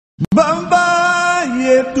Bamba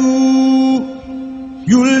yetu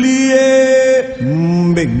yulie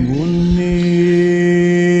mbinguni.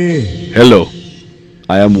 Hello,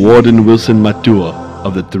 I am Warden Wilson Matua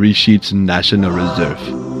of the Three Sheets National Reserve.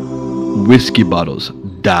 Whiskey bottles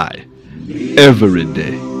die every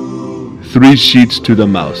day. Three Sheets to the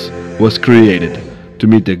Mouse was created to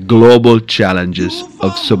meet the global challenges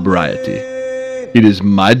of sobriety. It is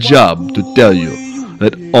my job to tell you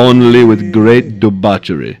that only with great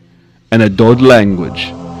debauchery and adult language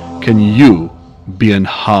can you be in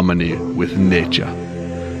harmony with nature.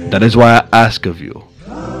 That is why I ask of you,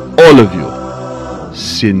 all of you,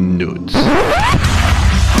 sin nudes. Fuck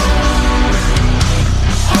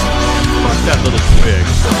that little twig.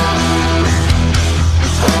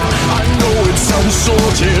 I know it sounds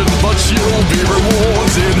sorted, but you'll be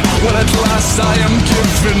rewarded when at last I am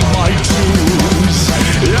given my dues.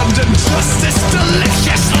 And injustice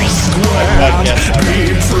deliciously squared,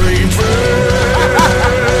 be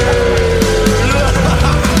prepared.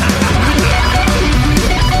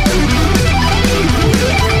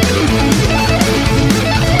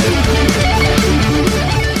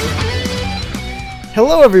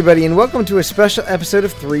 Hello everybody and welcome to a special episode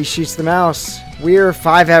of Three Sheets to the Mouse. We're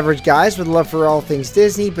five average guys with love for all things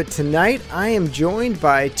Disney, but tonight I am joined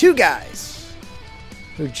by two guys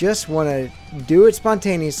who just want to do it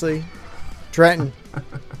spontaneously. Trenton.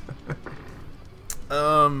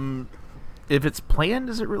 If it's planned,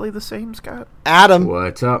 is it really the same, Scott? Adam.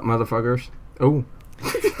 What's up, motherfuckers? Oh.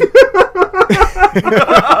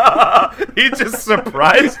 He just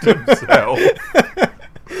surprised himself.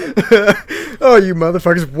 Oh, you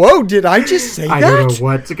motherfuckers. Whoa, did I just say that? I don't know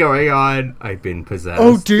what's going on. I've been possessed.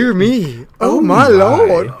 Oh, dear me. Oh, my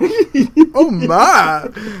lord. Oh, my.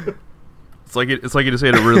 It's like he just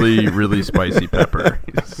ate a really, really spicy pepper.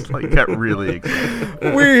 He's like got really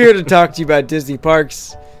excited. We're here to talk to you about Disney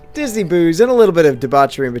parks, Disney booze, and a little bit of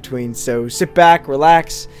debauchery in between. So sit back,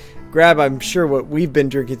 relax, grab, I'm sure, what we've been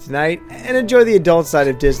drinking tonight, and enjoy the adult side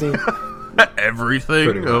of Disney.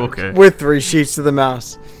 Everything? Oh, okay. With Three Sheets to the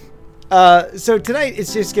Mouse. So tonight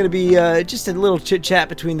it's just going to be just a little chit-chat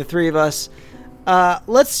between the three of us.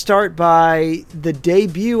 Let's start by the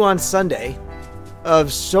debut on Sunday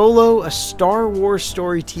of Solo, a Star Wars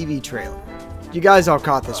Story TV trailer. You guys all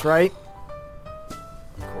caught this, right?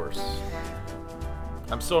 Of course.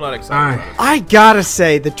 I'm still not excited about it. I gotta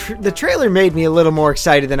say, the trailer made me a little more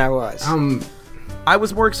excited than I was. I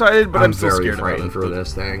was more excited, but I'm still very scared about frightened it. for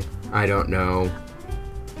this thing. I don't know.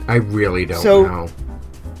 I really don't So- know.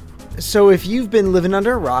 So if you've been living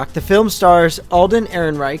under a rock, the film stars Alden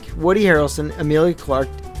Ehrenreich, Woody Harrelson, Emilia Clarke,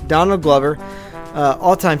 Donald Glover,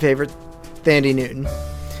 all-time favorite, Thandie Newton,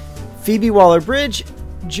 Phoebe Waller-Bridge,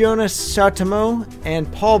 Jonas Suotamo,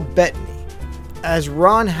 and Paul Bettany, as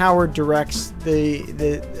Ron Howard directs the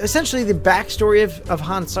essentially the backstory of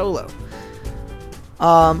Han Solo.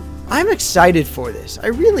 I'm excited for this. I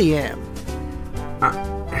really am.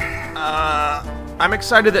 I'm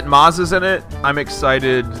excited that Maz is in it. I'm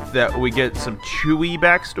excited that we get some Chewie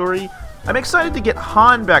backstory. I'm excited to get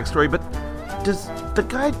Han backstory, but does the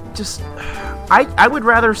guy just... I would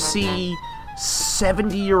rather see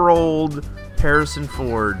 70-year-old Harrison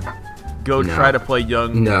Ford go try to play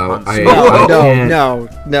young No, Han I Solo.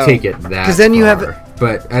 can't take it that 'Cause then you have- far.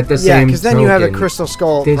 But at the Yeah, same because then you have a token, Crystal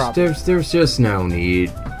Skull problem. there's just no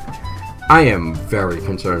need. I am very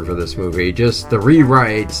concerned for this movie. Just the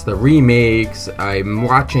rewrites, the remakes. I'm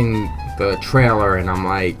watching the trailer and I'm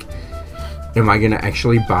like, am I going to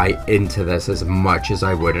actually buy into this as much as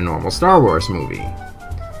I would a normal Star Wars movie?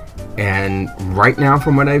 And right now,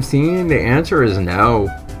 from what I've seen, the answer is no.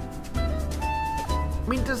 I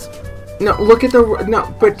mean, does... No, look at the...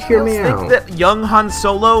 No, but hear me think out. that young Han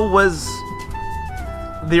Solo was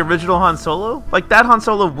the original Han Solo? Like, that Han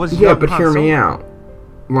Solo was Yeah, young but Han hear me Solo. out.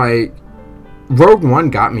 Like, Rogue One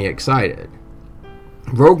got me excited.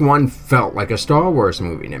 Rogue One felt like a Star Wars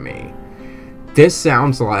movie to me. This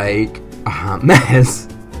sounds like a hot mess.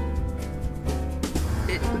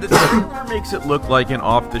 The trailer makes it look like an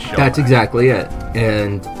off-the-shelf. That's exactly it.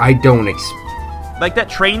 And I don't Like, that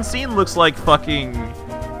train scene looks like fucking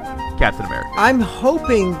Captain America. I'm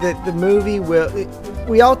hoping that the movie will...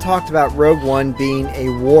 We all talked about Rogue One being a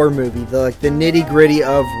war movie, the nitty-gritty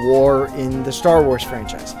of war in the Star Wars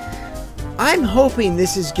franchise. I'm hoping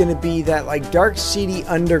this is going to be that, like, dark, seedy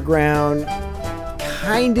underground,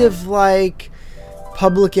 kind of like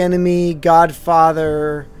Public Enemy,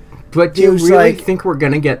 Godfather. But do you It was really like- think we're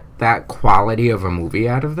gonna get that quality of a movie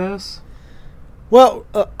out of this? Well,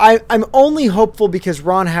 I'm only hopeful because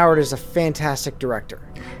Ron Howard is a fantastic director.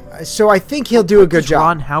 So I think he'll do a good Does job.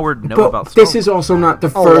 Ron Howard know But about this Solo? is also not the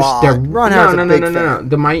A first. lot. Ron no, Howard's no, a no, big no, no, fan.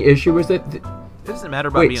 no. My issue is that. It doesn't matter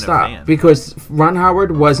about Wait, being a stop. fan. Because Ron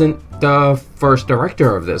Howard wasn't the first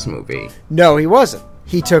director of this movie, No, he wasn't.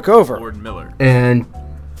 He took over. Lord Miller, and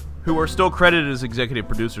who are still credited as executive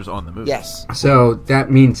producers on the movie. Yes. so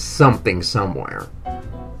that means something somewhere.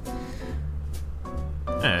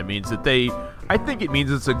 Yeah, it means that I think it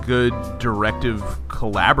means it's a good directive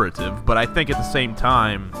collaborative, but I think at the same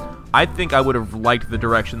time, I think I would have liked the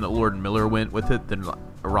direction that Lord Miller went with it than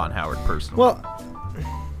Ron Howard personally. Well,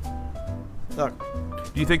 look,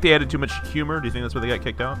 do you think they added too much humor? Do you think that's why they got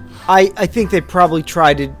kicked out? I think they probably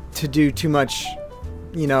tried to do too much,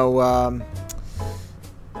 21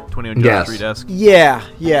 Jump Yes. Street-esque.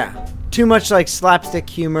 yeah. Too much like slapstick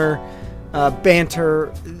humor,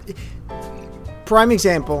 banter. Prime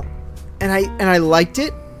example, and I liked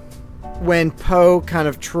it when Poe kind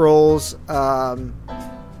of trolls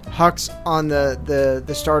Hux on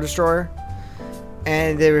the Star Destroyer,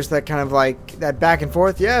 and there was that kind of like that back and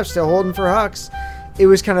forth. Yeah, still holding for Hux. It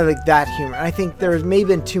was kind of like that humor. I think there may have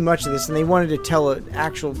been too much of this, and they wanted to tell an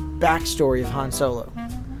actual backstory of Han Solo.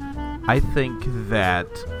 I think that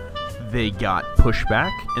they got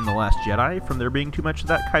pushback in The Last Jedi from there being too much of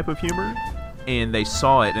that type of humor, and they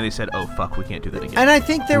saw it and they said, "Oh fuck, we can't do that again." And I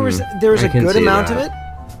think there was I a can good see amount of that.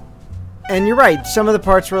 it. And you're right. Some of the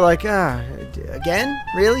parts were like, again,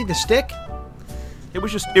 really, the stick.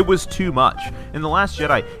 It was too much in The Last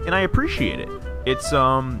Jedi, and I appreciate it. It's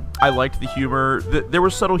I liked the humor. There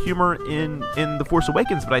was subtle humor in The Force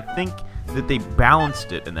Awakens, but I think that they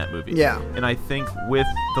balanced it in that movie. Yeah. And I think with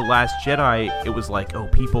The Last Jedi, it was like, oh,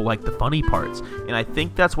 people like the funny parts, and I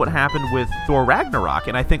think that's what happened with Thor Ragnarok,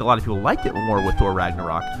 and I think a lot of people liked it more with Thor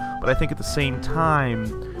Ragnarok, but I think at the same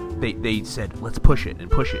time, they said, let's push it and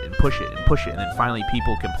push it and push it and push it, and then finally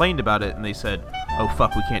people complained about it, and they said, oh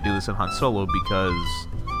fuck, we can't do this in Han Solo because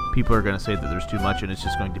people are going to say that there's too much and it's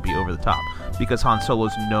just going to be over the top. Because Han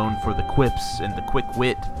Solo's known for the quips and the quick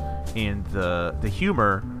wit and the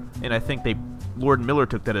humor, and I think Lord Miller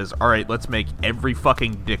took that as, all right, let's make every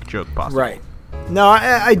fucking dick joke possible. Right. No,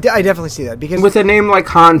 I definitely see that because With a name like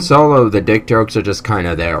Han Solo, the dick jokes are just kind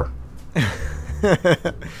of there.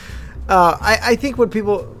 I think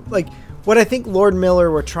what I think Lord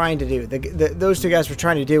Miller were trying to do, those two guys were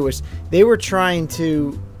trying to do was they were trying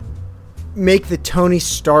to make the Tony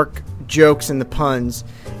Stark jokes and the puns,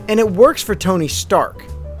 and it works for Tony Stark.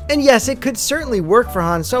 And yes, it could certainly work for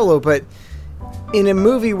Han Solo, but in a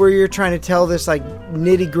movie where you're trying to tell this like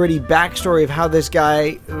nitty-gritty backstory of how this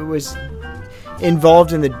guy was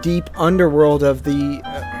involved in the deep underworld of the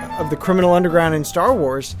criminal underground in Star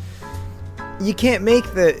Wars, you can't make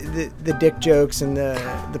the dick jokes and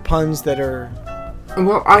the puns that are...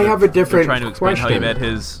 Well, I have a They're different trying to explain question. how he met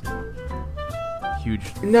his huge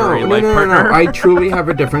No, furry no, life no, no, partner. no. I truly have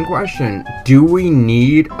a different question. Do we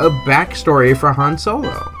need a backstory for Han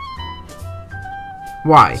Solo?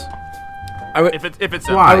 Why? if it's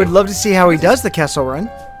Why? I would love to see how he does the Kessel Run.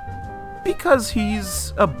 because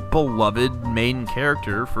he's a beloved main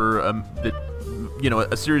character for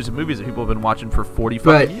a series of movies that people have been watching for 40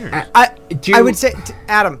 But fucking years. I would say,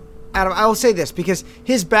 Adam, I will say this, because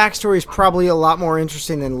his backstory is probably a lot more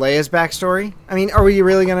interesting than Leia's backstory. I mean, are we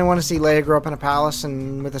really going to want to see Leia grow up in a palace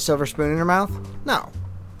and with a silver spoon in her mouth? No.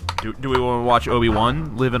 Do we want to watch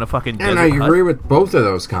Obi-Wan live in a fucking desert and I hut? agree with both of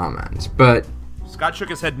those comments, but Scott shook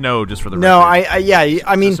his head no, just for the No, record.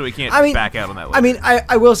 I mean... So he can't I mean, back out on that I mean,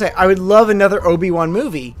 I will say, I would love another Obi-Wan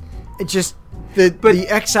movie. It just... The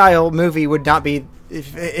Exile movie would not be...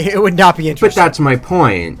 It would not be but interesting. that's my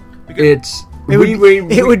point. Because- It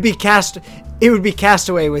would be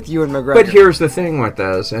Castaway with Ewan McGregor. But here's the thing with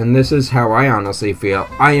this, and this is how I honestly feel.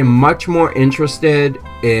 I am much more interested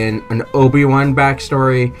in an Obi-Wan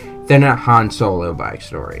backstory than a Han Solo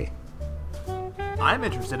backstory. I'm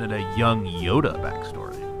interested in a young Yoda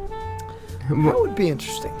backstory. that would be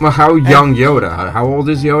interesting. Well, how young Yoda? How old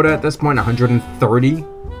is Yoda at this point? 130?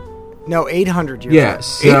 No, 800 years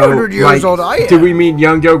Yes. old. So, 800 years old I am. Do we mean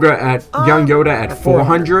young Yoda at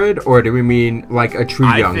 400, or do we mean like a true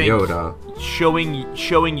young think Yoda? Showing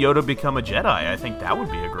Yoda become a Jedi, I think that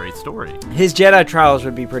would be a great story. His Jedi trials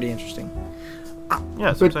would be pretty interesting.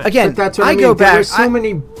 Yeah, that's what I'm But saying. Again, but that's what I I mean. go There back- are so I-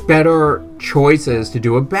 many better choices to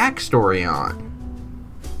do a backstory on.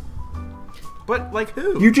 But like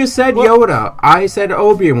who? You just said Yoda. I said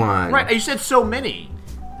Obi-Wan. Right, you said so many.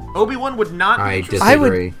 Obi-Wan would not be I interesting. I would-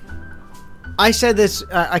 disagree. I said this,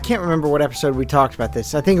 I can't remember what episode we talked about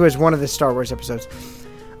this. I think it was one of the Star Wars episodes.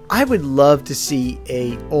 I would love to see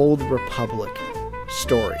a Old Republic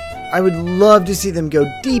story. I would love to see them go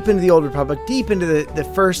deep into the Old Republic, deep into the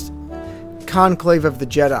first conclave of the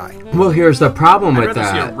Jedi. Well, here's the problem I'd with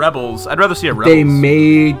rather see a that. Rebels. I'd rather see a Rebels. They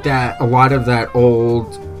made a lot of that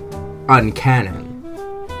old uncanon.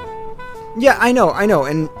 Yeah, I know,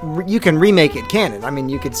 and you can remake it canon. I mean,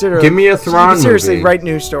 you could Give me a Thrawn you could seriously movie. write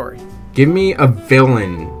new story. Give me a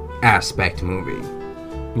villain aspect movie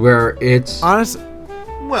where it's. Honestly,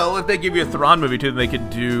 Well, if they give you a Thrawn movie too, then they could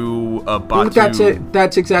do a Well, Batu. that's it.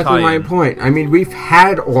 That's exactly my tie-in. point. I mean, we've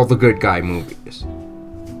had all the good guy movies.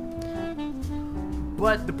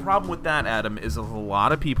 But the problem with that, Adam, is a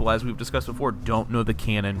lot of people, as we've discussed before, don't know the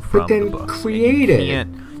canon from then the books. And create it.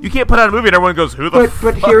 You can't put out a movie and everyone goes, "Who the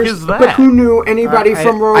fuck is that?" But who knew anybody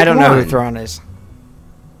from Rogue One? I don't know who Thrawn is.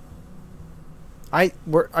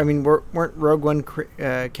 Weren't Rogue One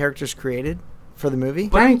characters created for the movie?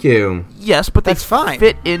 Thank you. Yes, but That's fine.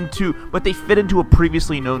 They fit into a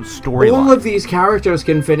previously known storyline. All of these characters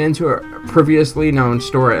can fit into a previously known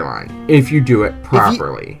storyline if you do it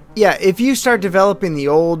properly. Yeah, if you start developing the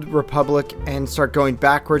Old Republic and start going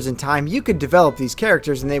backwards in time, you could develop these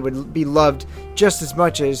characters and they would be loved just as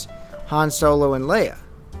much as Han Solo and Leia.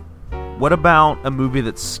 What about a movie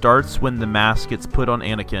that starts when the mask gets put on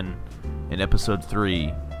Anakin in Episode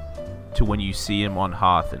 3 to when you see him on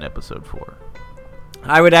Hoth in Episode 4?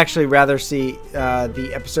 I would actually rather see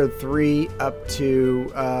the Episode 3 up to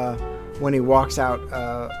when he walks out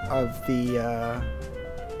of the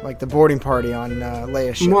the boarding party on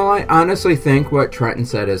Leia's ship. Well, I honestly think what Trenton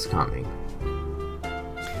said is coming.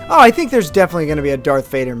 Oh, I think there's definitely going to be a Darth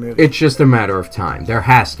Vader movie. It's just a matter of time. There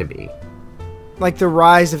has to be. Like the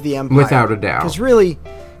Rise of the Empire. Without a doubt.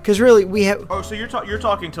 Because really, we have... Oh, so you're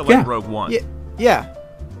talking to Yeah. Rogue One? Yeah.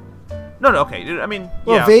 No, okay. I mean,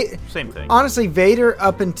 Well, same thing. Honestly, Vader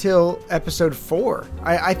up until Episode 4.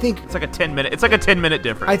 I think... It's like a 10-minute. It's like a 10-minute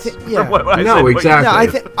difference. I think- yeah. From what I No, said, what you-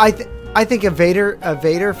 exactly. No, I think a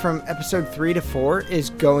Vader from Episode 3 to 4 is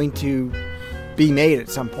going to be made at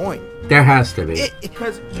some point. There has to be.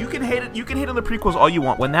 Because you can hate it. You can hate on the prequels all you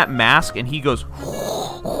want. When that mask and he goes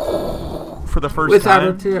for the first Without time,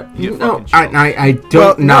 a tear. you No, fucking chill. I don't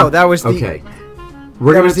Well, know. no, that was the- Okay.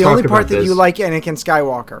 We're That going was to the talk only about part that this. you like Anakin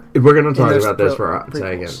Skywalker. We're going to talk those about this for a prequels.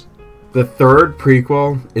 second. The third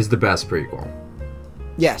prequel is the best prequel.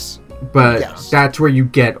 Yes. But Yes. that's where you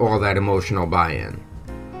get all that emotional buy-in.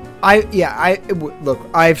 Look,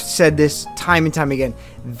 I've said this time and time again.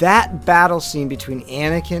 That battle scene between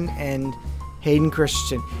Anakin and Hayden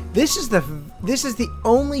Christensen. This is the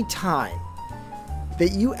only time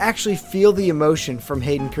that you actually feel the emotion from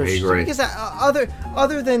Hayden Christensen. agree. Because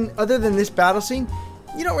other than this battle scene,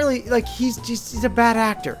 you don't really like. He's a bad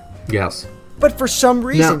actor. Yes. But for some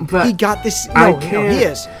reason, but he got this. I No, can't. he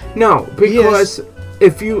is. No, He is.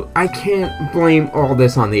 because I can't blame all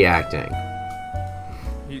this on the acting.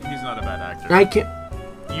 He's not a bad actor. I can't.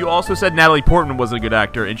 You also said Natalie Portman was a good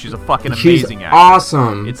actor, and she's a fucking She's amazing actor.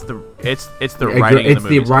 awesome. It's the I agree. writing. in It's the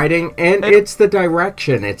the movies. writing and it's the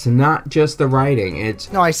direction. It's not just the writing.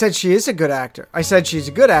 It's No, I said she is a good actor. I said she's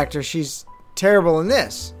a good actor. She's terrible in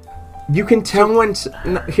this. you can tell when.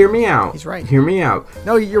 Hear me out. He's right. Hear me out.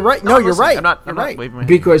 No, you're right. No, I'm you're listening. right. I'm not You're right. waving my hand.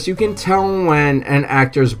 Because you can tell when an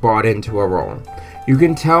actor's bought into a role. You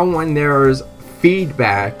can tell when there's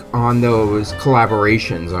feedback on those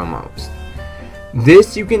collaborations almost.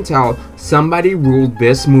 This you can tell somebody ruled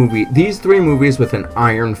these three movies with an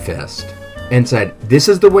iron fist and said, this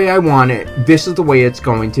is the way I want it, this is the way it's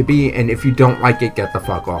going to be, and if you don't like it, get the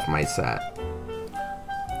fuck off my set.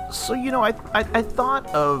 So I thought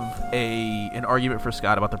of an argument for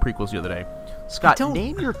Scott about the prequels the other day. Scott, don't-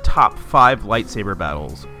 name your top 5 lightsaber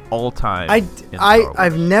battles all time. in Star Wars.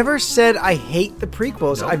 I've never said I hate the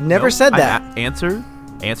prequels. No, I've never no, said that.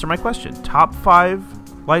 Answer my question. Top 5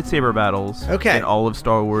 lightsaber battles Okay. in all of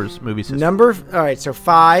Star Wars movie systems. All right, so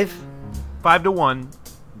 5. 5 to 1,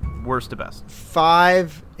 worst to best.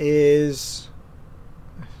 5 is...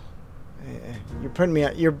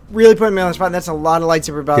 You're really putting me on the spot. That's a lot of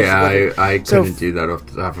lightsaber battles. to go through. I So couldn't do that off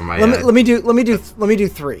the top of my head. Let me do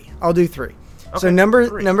 3. I'll do 3. So Okay,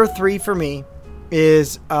 number 3 for me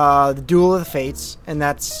is the Duel of the Fates, and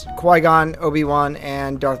that's Qui-Gon, Obi-Wan,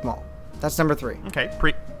 and Darth Maul. That's number 3. Okay,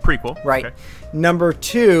 prequel. Right. Okay. Number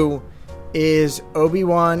 2 is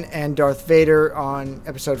Obi-Wan and Darth Vader on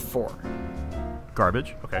Episode 4.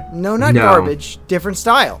 Garbage. Okay. No, not No. garbage. Different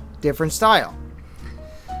style.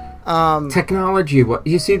 Technology. What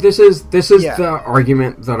you see? This is Yeah. the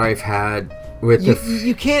argument that I've had with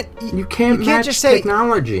You can't you can't match just say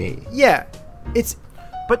technology. yeah. It's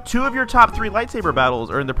But 2 of your top 3 lightsaber battles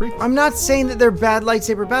are in the prequel. I'm not saying that they're bad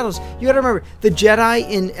lightsaber battles. You got to remember, the Jedi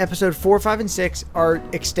in Episode 4, 5, and 6 are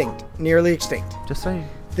extinct, nearly extinct. Just saying.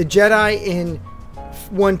 The Jedi in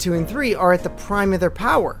 1, 2, and 3 are at the prime of their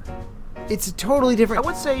power. It's a totally I different.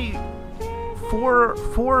 would say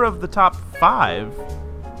 4 of the top 5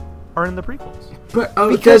 are in the prequels. But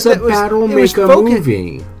Because does a that was- battle it was make a focused-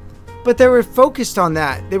 movie? But they were focused on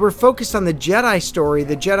that. They were focused on the Jedi story,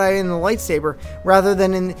 the Jedi and the lightsaber, rather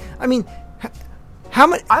than in. I mean, how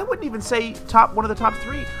many? I wouldn't even say one of the top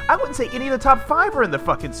 3. I wouldn't say any of the top 5 are in the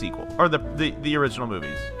fucking sequel or the original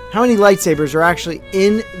movies. How many lightsabers are actually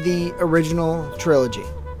in the original trilogy?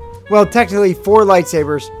 Well, technically, 4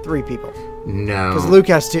 lightsabers, 3 people, No. because Luke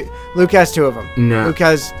has 2. Luke has 2 of them. No. Luke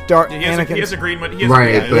has Darth He has a Anakin. green one.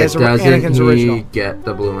 Right, he but has doesn't Anakin's he original. get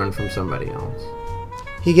the blue one from somebody else?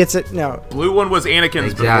 He gets it. No, Blue one was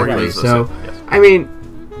Anakin's before he Exactly. was So, yes. I mean,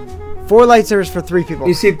 4 lightsabers for 3 people.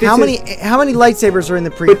 You see, this how is- many lightsabers are in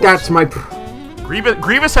the prequels? but that's my.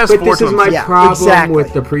 Grievous has But 4 this to is my himself. Yeah, problem exactly.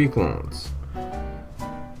 with the prequels.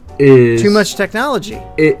 Is too much technology.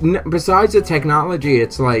 Besides the technology,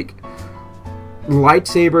 it's like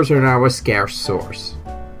lightsabers are now a scarce source.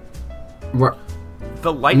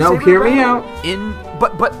 The lightsaber No, hear me battle out.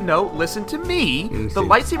 But no, listen to me. me The see.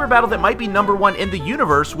 lightsaber battle that might be number 1 in the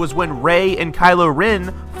universe was when Rey and Kylo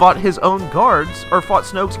Ren fought his own guards, or fought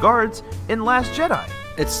Snoke's guards in Last Jedi.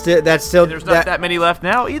 It's still that's still And there's not that many left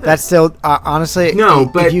now either. that's still honestly. No,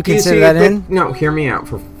 if but you consider see, that but- in, No, hear me out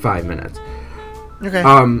for 5 minutes. okay.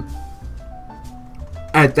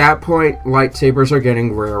 At that point, lightsabers are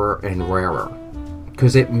getting rarer and rarer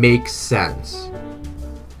because it makes sense.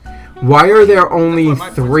 Why are there only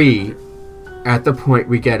 3 at the point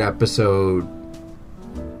we get episode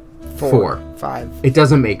 4? 5. It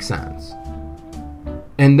doesn't make sense.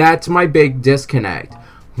 And that's my big disconnect.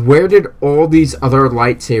 Where did all these other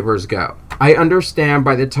lightsabers go? I understand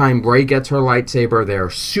by the time Rey gets her lightsaber, they're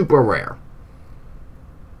super rare.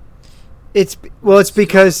 It's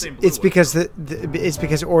because same blue it's because it's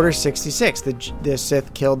because Order 66, the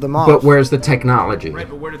Sith killed them off. But where's the technology? Right,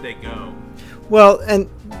 but where did they go? Well, and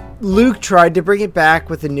Luke tried to bring it back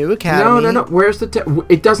with the new academy. No. Where's the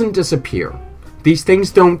it doesn't disappear. These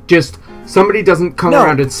things don't just... Somebody doesn't come No.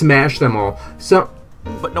 around and smash them all. So,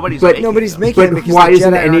 But nobody's But making Nobody's them. making them but because why the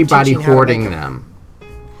isn't Jedi aren't anybody teaching how to hoarding make them?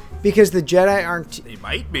 Because the Jedi aren't. They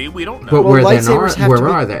might be. We don't know. But Well, where lightsabers have to where be-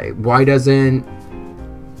 are they? Why doesn't...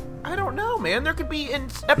 I don't know, man. There could be in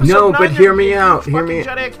episode No, 9, but there hear could be me a out, huge hear me-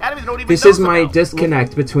 fucking Jedi Academy that don't even This know is my about.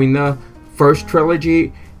 disconnect between the first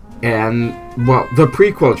trilogy and, well, the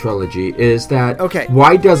prequel trilogy, is that... Okay.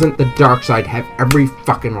 Why doesn't the dark side have every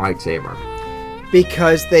fucking lightsaber?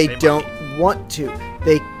 Because they don't want to.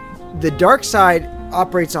 The dark side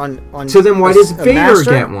operates on. So then why a- does a Vader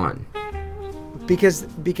master, get one? Because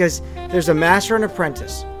there's a master and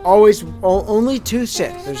apprentice. Always only 2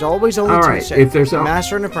 Sith. There's always only All 2 right, Sith. if there's a a-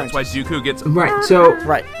 master and That's why apprentice. Dooku gets Right, so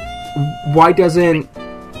Right. why doesn't...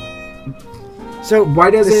 So Why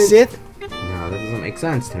the doesn't- Sith? No, that doesn't make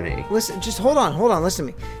sense to me. Listen, just hold on, listen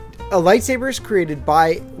to me. A lightsaber is created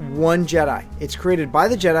by one Jedi. It's created by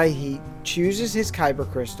the Jedi. He chooses his kyber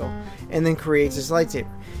crystal and then creates his lightsaber.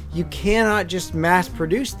 You cannot just mass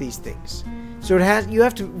produce these things. So you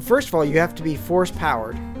have to, first of all, you have to be force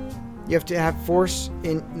powered. You have to have force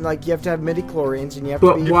in, like, you have to have midichlorians, and you have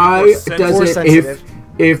But to be why force does it... sensitive.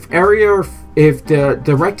 If the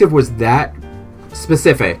directive was that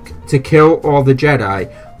specific to kill all the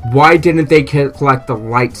Jedi, why didn't they collect the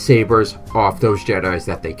lightsabers off those Jedis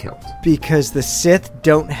that they killed? Because the Sith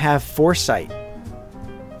don't have foresight.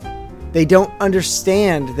 They don't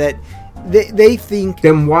understand that. They think.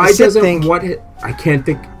 Then why the Sith doesn't think, I can't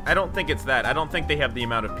think... I don't think it's that. I don't think they have the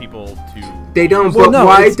amount of people to. They don't, Well, but no,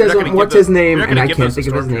 why it's- they're not doesn't... gonna What's give his them- name? they're not And gonna I give can't those think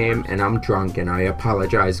of his stormtroopers. name, and I'm drunk, and I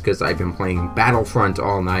apologize because I've been playing Battlefront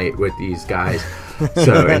all night with these guys.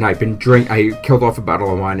 So, and I've been I killed off a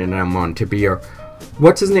bottle of wine, and I'm on to beer.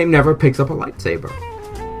 What's his name never picks up a lightsaber?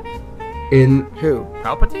 In... Who?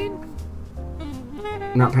 Palpatine?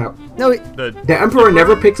 Not No, the Emperor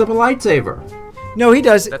never picks up a lightsaber. no, he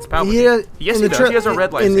does. That's Palpatine. He does, Yes, in he the does. He has a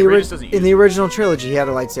red in the, lightsaber. He just doesn't in use the it. original trilogy, he had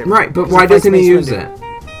a lightsaber. Right, but Because why he fights doesn't he Mace use Windu. it?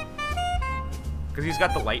 Because he's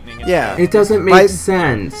got the lightning. And Yeah. stuff. It doesn't make By-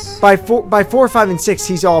 sense. By 4, 5, and 6,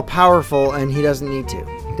 he's all powerful, and he doesn't need to.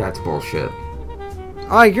 That's bullshit.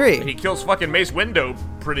 I agree. He kills fucking Mace Windu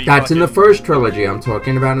pretty. That's in the fucking- first trilogy. I'm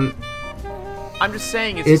talking about. I'm just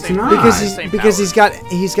saying it's It's the same not. power, because the he's same because power.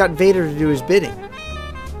 he's got Vader to do his bidding.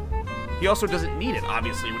 He also doesn't need it,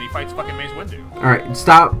 obviously, when he fights fucking Mace Windu. All right,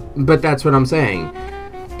 stop. But that's what I'm saying.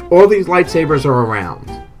 All these lightsabers are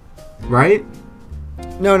around, right?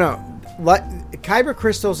 No. kyber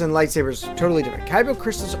crystals and lightsabers are totally different. Kyber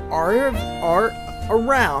crystals are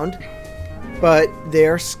around, but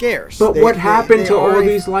they're scarce. But what happened to all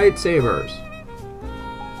these lightsabers?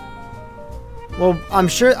 Well, I'm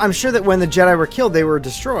sure that when the Jedi were killed, they were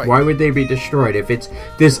destroyed. Why would they be destroyed if it's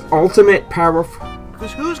this ultimate powerful?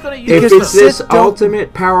 Because who's going to use If them? it's this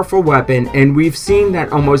ultimate powerful weapon, and we've seen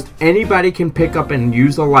that almost anybody can pick up and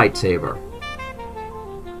use a lightsaber.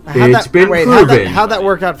 It's been proven. How'd that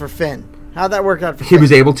work out for Finn? How'd that work out for He Finn?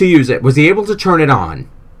 was able to use it. Was he able to turn it on?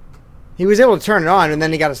 He was able to turn it on, and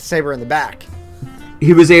then he got a saber in the back.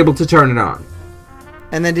 He was able to turn it on.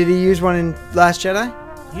 And then did he use one in Last Jedi?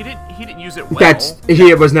 He didn't use it well.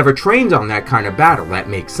 He was never trained on that kind of battle. That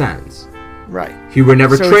makes sense. Right. He was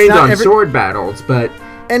never So it's trained not on sword battles, but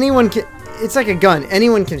Anyone can. It's like a gun.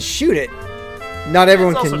 Anyone can shoot it. Not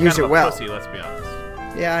everyone It's also can use kind it of a well. pussy, let's be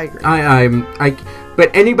honest. Yeah, I agree.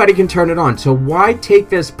 but anybody can turn it on. So why take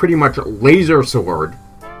this pretty much laser sword,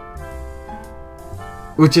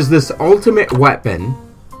 which is this ultimate weapon,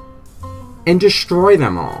 and destroy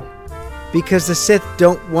them all? Because the Sith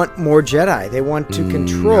don't want more Jedi. They want to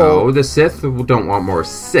control. No, the Sith don't want more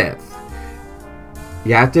Sith.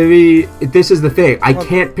 You have to be... This is the thing. I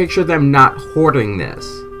can't picture them not hoarding this.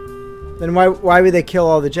 Then why would they kill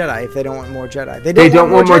all the Jedi if they don't want more Jedi? They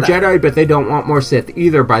don't want more Jedi, but they don't want more Sith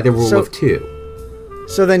either by the rule of 2.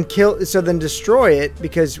 So then destroy it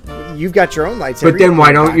because you've got your own lightsaber. But then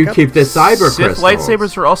why don't you keep the cyber Sith crystals?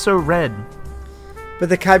 lightsabers are also red. But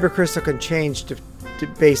the kyber crystal can change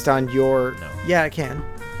based on your... No. Yeah, it can.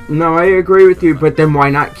 No, I agree with you, but then why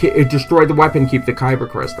not destroy the weapon, keep the kyber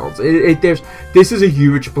crystals? This is a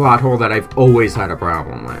huge plot hole that I've always had a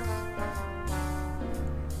problem with.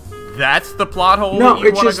 That's the plot hole? No, that you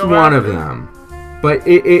it's wanna just go one after? of them. But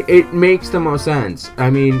it makes the most sense. I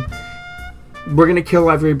mean, we're going to kill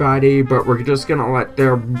everybody, but we're just going to let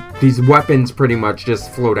these weapons pretty much just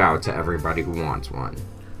float out to everybody who wants one.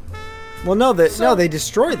 Well, no, they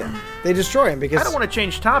destroy them. They destroy them because... I don't want to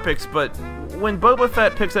change topics, but when Boba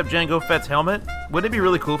Fett picks up Jango Fett's helmet, wouldn't it be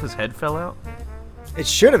really cool if his head fell out? It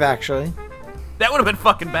should have, actually. That would have been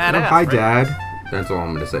fucking badass. Hi, right? Dad. That's all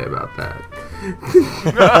I'm going to say about that.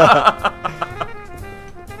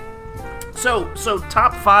 So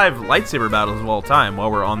top 5 lightsaber battles of all time.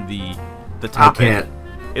 While we're on the topic, I can't.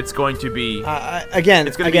 It's going to be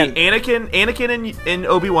It's going to be Anakin and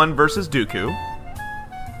Obi-Wan versus Dooku.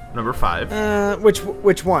 Number 5.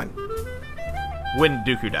 Which one? When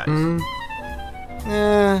Dooku dies.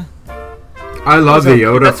 I love the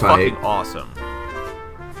Yoda That's fight. fucking awesome.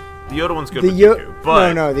 The Yoda one's good The with Dooku,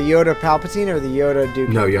 but no, the Yoda Palpatine or the Yoda Dooku?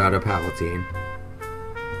 No, Yoda Palpatine.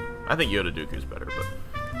 I think Yoda Dooku's better. But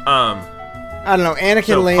I don't know. Anakin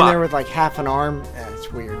So, laying 5. there with like half an arm.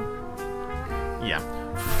 That's weird. yeah,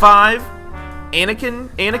 5.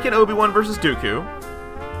 Anakin Obi-Wan versus Dooku.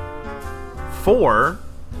 4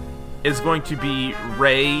 is going to be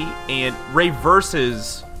Rey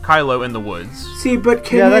versus Kylo in the woods. See, but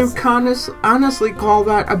can you honestly call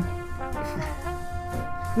that a...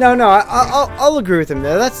 No, I'll agree with him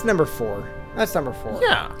there. That's number 4. That's number 4.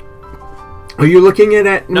 Yeah. Are you looking at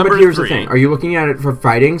it... Number but here's 3. the thing. Are you looking at it for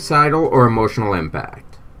fighting style or emotional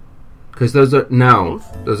impact? Because those are... No.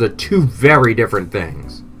 Both? Those are two very different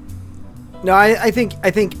things. No, I think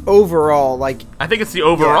overall, like, I think it's the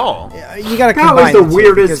overall. you gotta That combine was the the two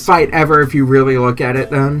weirdest because- fight ever if you really look at it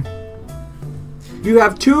then. You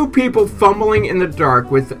have two people fumbling in the dark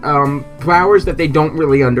with powers that they don't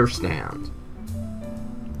really understand.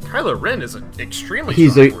 Kylo Ren is an extremely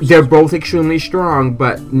strong force They're user. both extremely strong,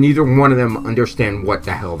 but neither one of them understand what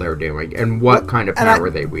the hell they're doing and what kind of power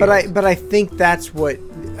they wield. But I think that's what.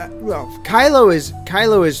 Kylo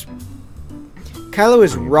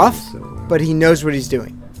is rough, but he knows what he's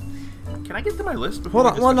doing. Can I get to my list before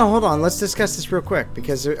Hold on. Well, no, hold on. Let's discuss this real quick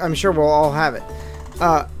because I'm sure we'll all have it.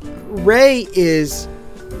 Rey is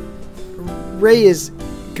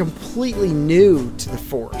completely new to the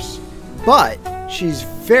Force, but she's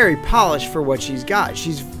very polished for what she's got.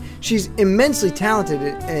 She's immensely talented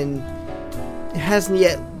and hasn't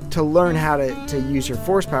yet to learn how to use her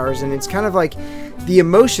Force powers, and it's kind of like the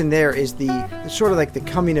emotion there is the sort of like the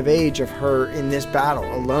coming of age of her in this battle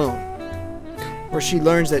alone, where she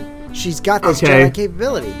learns that she's got this Jedi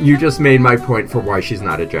capability. You just made my point for why she's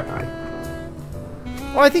not a Jedi.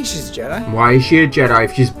 Well, I think she's a Jedi. Why is she a Jedi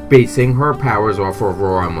if she's basing her powers off of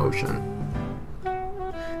raw emotion?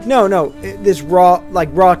 No, this raw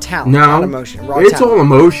talent, not emotion. Raw it's talent. all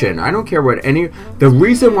emotion. I don't care what any... The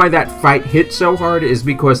reason why that fight hit so hard is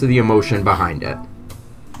because of the emotion behind it.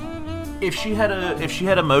 If she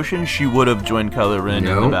had emotion, she would have joined Kylo Ren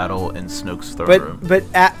in the battle in Snoke's throne room.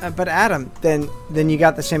 But Adam, then you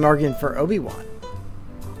got the same argument for Obi-Wan.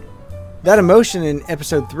 That emotion in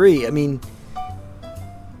Episode 3. I mean,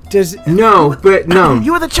 no.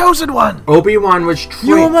 You were the chosen one. Obi-Wan was trained.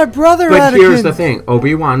 You were my brother, But Anakin. here's the thing.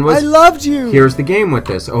 Obi-Wan was. I loved you. Here's the game with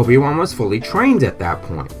this. Obi-Wan was fully trained at that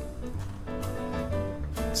point.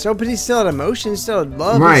 So, but he still had emotion, he still had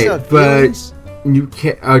love, he Right, still had but feelings.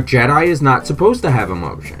 a Jedi is not supposed to have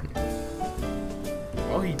emotion.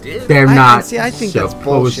 Oh, he did. They're not I think that's supposed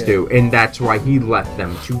bullshit. to, and that's why he left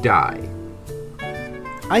them to die.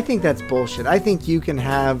 I think that's bullshit. I think you can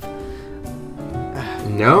have...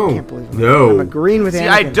 No, I can't believe I'm no. agreeing with See, Anakin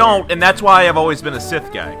I here. don't, and that's why I've always been a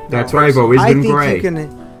Sith guy. That's why I've always I been think gray. you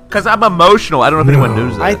can... Because I'm emotional. I don't know if anyone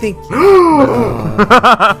knows that. I think...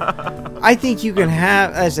 I think you can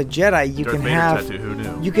have, as a Jedi, you Darth can Vader have... tattoo, who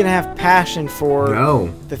knew? You can have passion for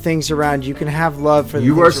No. the things around you. You can have love for the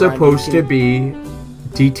You things are around supposed you. to be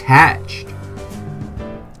detached.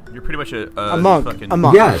 You're pretty much A monk. Fucking, A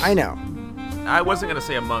monk. Yes. I know. I wasn't gonna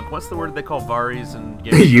say a monk. What's the word they call Varis and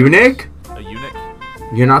A eunuch? A eunuch.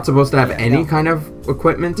 You're not supposed to have any no. kind of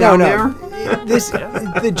equipment No, down no. there?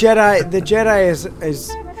 The Jedi is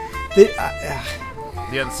the,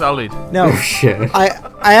 The Unsullied. no. Oh, shit.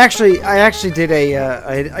 I actually did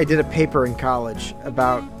I did a paper in college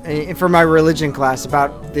about for my religion class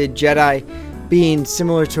about the Jedi being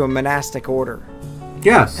similar to a monastic order,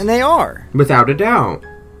 Yes. and they are. Without a doubt.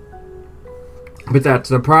 But that's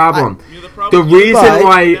the problem. You know the problem The reason But-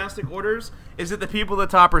 why... monastic orders is that the people at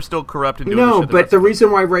the top are still corrupt and doing the No, shit but the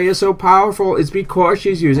reason why Rey is so powerful is because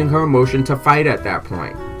she's using her emotion to fight at that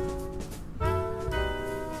point.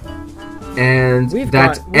 And We've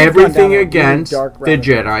that's gone down everything a really against dark the rabbit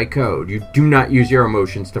hole. Jedi Code. You do not use your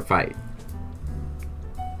emotions to fight.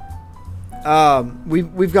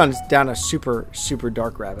 We've gone down a super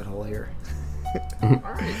dark rabbit hole here.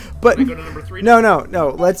 But Go to number 3.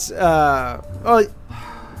 no. Let's fine.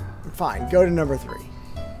 Go to number 3.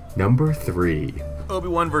 Number 3.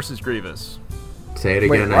 Obi-Wan versus Grievous. Say it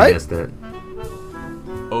Wait, again, I what? missed it.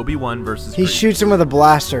 Obi-Wan versus He Grievous. shoots him with a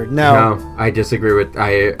blaster. No. No, I disagree with...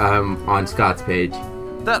 I'm on Scott's page.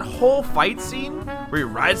 That whole fight scene where he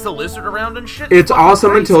rides the lizard around and shit. It's fucking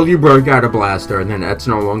awesome crazy. until you break out a blaster, and then that's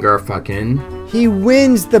no longer a fucking... He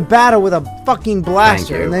wins the battle with a fucking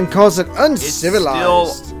blaster you. and then calls it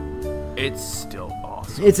uncivilized. It's still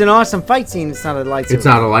awesome. It's an awesome fight scene. It's not a lightsaber. It's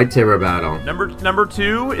not a lightsaber battle. Number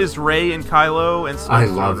 2 is Rey and Kylo and Snoke's I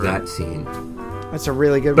throne love room. that scene. That's a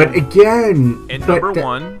really good But one. again... And but number the-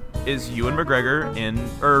 1 is Ewan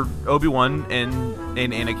McGregor or Obi-Wan and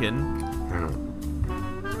Anakin.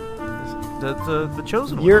 The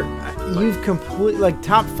chosen one. You've completely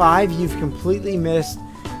top 5. You've completely missed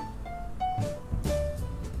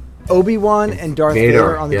Obi-Wan and Darth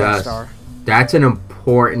Vader on the Death yes. Star. That's an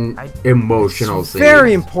important emotional scene.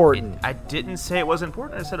 Very important. I didn't say it wasn't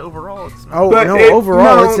important. I said overall it's not. Oh But no! it-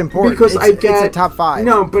 Overall, no, it's important because it's a top 5.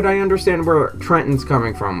 No, but I understand where Trenton's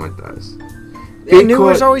coming from with this. Yeah, newer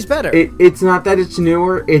Because is always better. It's not that it's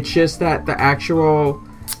newer. It's just that the actual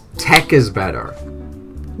tech is better.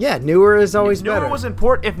 Yeah, newer is always Newer better. was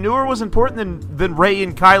important. If Newer was important, then Rey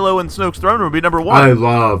and Kylo and Snoke's throne room would be number 1. I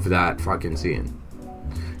love that fucking scene.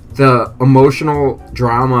 The emotional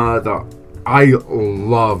drama. I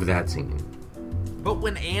love that scene. But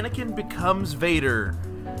when Anakin becomes Vader,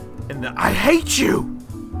 and I hate you,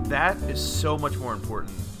 that is so much more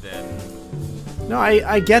important than. No,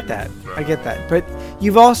 I get that. I get that. But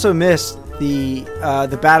you've also missed the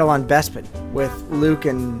battle on Bespin with Luke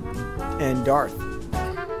and Darth.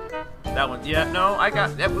 That one, yeah, no, I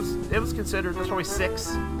got that was it was considered. That's probably 6.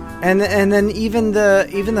 And then even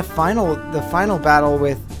the final battle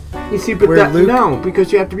with You see, but Where Luke- no,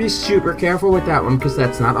 because you have to be super careful with that one because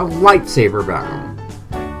that's not a lightsaber battle.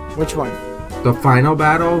 which one? The final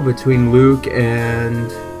battle between Luke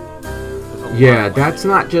and yeah, that's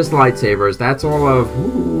not just lightsabers. That's all of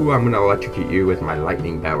ooh, I'm gonna electrocute you with my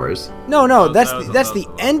lightning powers. No, that that's was the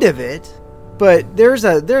end of it. But there's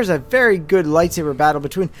a very good lightsaber battle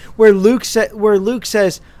between where Luke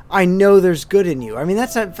says, "I know there's good in you." I mean,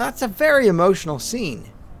 that's a very emotional scene.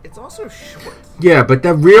 It's also short. Yeah, but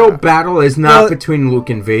the real battle is not Well- between Luke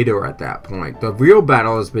and Vader at that point. The real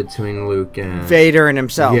battle is between Luke and Vader and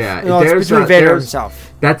himself. Yeah, no, it's there's between a- Vader and there's-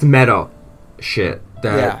 himself. That's meta shit.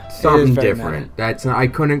 Yeah, That's it is something very different. meta. That's not, I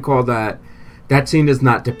couldn't call that. That scene is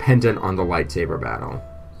not dependent on the lightsaber battle.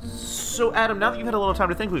 So Adam, now that you've had a little time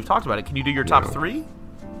to think, we've talked about it. Can you do your top 3?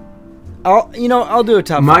 I'll do a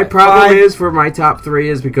top. My 5. problem 5. is for my top 3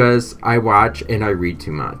 is because I watch and I read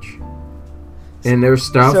too much, and there's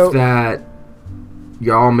stuff So- that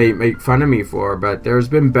y'all may make fun of me for, but there's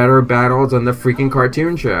been better battles on the freaking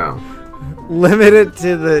cartoon show. Limited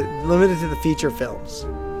to the feature films.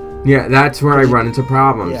 Yeah, that's where I run into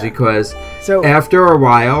problems Yeah. because So after a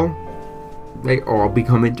while, they all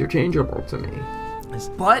become interchangeable to me.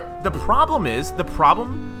 But the problem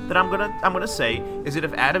that I'm gonna say is that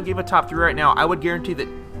if Adam gave a top 3 right now, I would guarantee that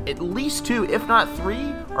at least 2, if not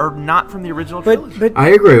 3, are not from the original trilogy. but I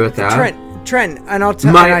agree with that. Trent, and I'll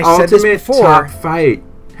tell. My And I said this ultimate before. top fight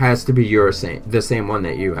has to be the same one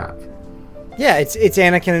that you have. Yeah, it's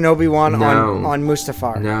Anakin and Obi-Wan No. on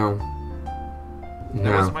Mustafar. No.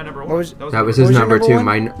 That wasn't my number 1. What was- That was his your number number 2.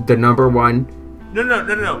 one? The number 1. No.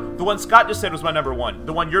 The one Scott just said was my number 1.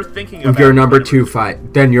 The one you're thinking of. Your number 2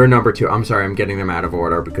 fight. Then your number 2. I'm sorry, I'm getting them out of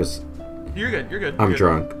order because You're good. I'm you're good.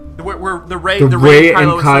 drunk. The Rey The Rey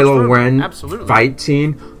and Kylo Ren Ren absolutely. fight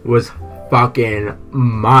scene was fucking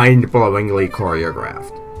mind-blowingly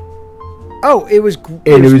choreographed. Oh, it was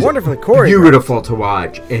And it was wonderfully choreographed. beautiful to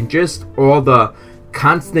watch, and just all the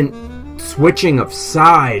constant switching of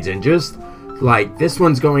sides, and just like this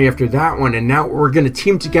one's going after that one, and now we're gonna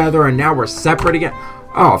team together, and now we're separate again.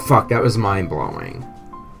 Oh fuck, that was mind-blowing.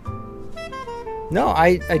 No,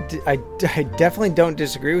 I definitely don't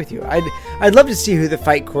disagree with you. I'd love to see who the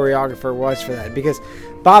fight choreographer was for that, because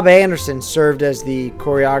Bob Anderson served as the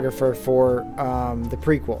choreographer for the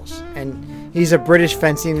prequels, and he's a British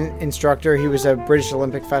fencing instructor. He was a British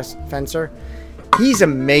Olympic fencer. He's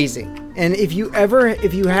amazing. And if you have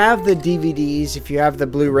the DVDs, if you have the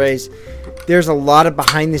Blu-rays, there's a lot of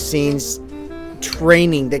behind the scenes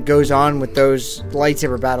training that goes on with those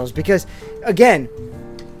lightsaber battles, because again,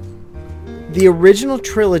 the original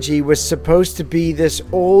trilogy was supposed to be this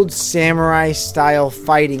old samurai style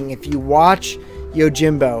fighting. If you watch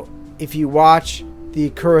Yojimbo, if you watch the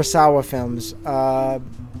Kurosawa films,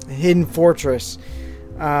 Hidden Fortress,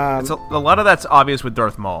 A lot of that's obvious with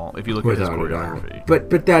Darth Maul if you look at his Without a choreography. doubt.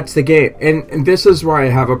 But that's the game, and this is where I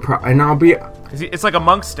have a problem. And I'll be, It's like a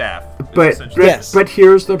monk staff. but Yes. but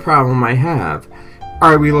here's the problem I have.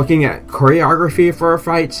 Are we looking at choreography for a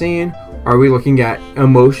fight scene? Are we looking at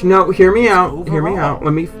emotion? No, hear me out. Hear me out.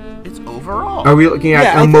 Let me. It's overall. Are we looking at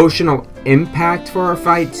Yeah, emotional impact for a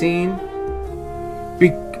fight scene?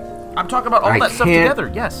 I'm talking about all I that stuff can't-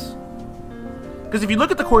 together. Yes. Because if you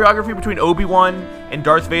look at the choreography between Obi-Wan and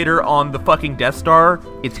Darth Vader on the fucking Death Star,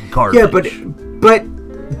 it's garbage. Yeah, but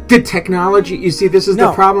the technology. You see, this is the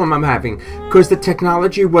No. problem I'm having because the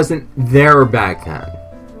technology wasn't there back then.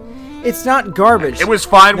 it's not garbage. it was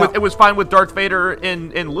fine No. with Darth Vader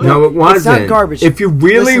and Luke. No, it wasn't. garbage. If you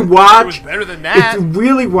really Listen, watch, it was better than that. If you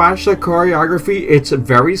really watch the choreography, it's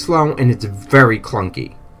very slow and it's very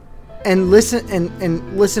clunky. And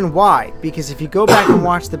listen why? Because if you go back and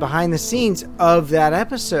watch the behind the scenes of that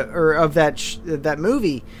episode or of that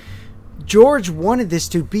movie, George wanted this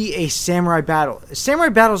to be a samurai battle. Samurai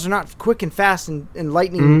battles are not quick and fast and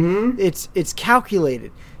lightning. Mm-hmm. It's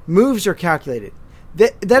calculated. Moves are calculated.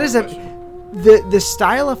 That is the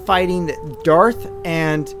style of fighting that Darth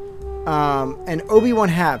and Obi-Wan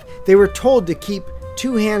have. They were told to keep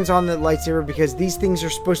 2 hands on the lightsaber because these things are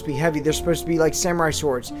supposed to be heavy. They're supposed to be like samurai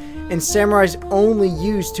swords, and samurais only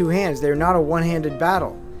use 2 hands. They're not a one-handed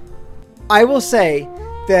battle. I will say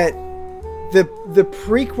that the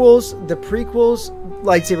prequels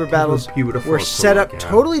lightsaber battles beautiful were to set up look at.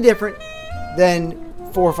 totally different than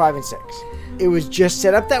 4, 5, and 6. It was just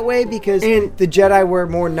set up that way because And- the Jedi were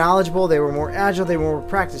more knowledgeable, they were more agile, they were more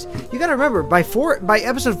practiced. You got to remember, by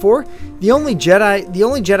episode 4, the only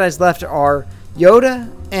Jedis left are Yoda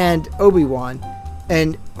and Obi-Wan.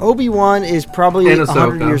 And Obi-Wan is probably And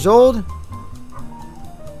 100 Ahsoka. years old.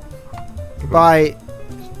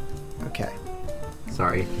 Okay.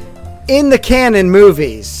 Sorry. In the canon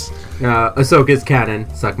movies. Ahsoka's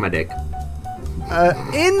canon. Suck my dick.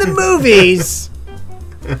 In the movies,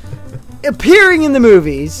 appearing in the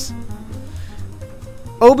movies,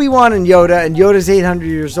 Obi-Wan and Yoda's 800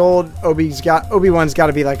 years old. Obi-Wan's got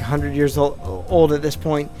to be like 100 years old at this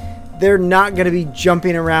point. They're not going to be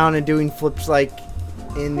jumping around and doing flips like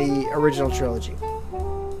in the original trilogy.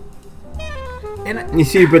 And You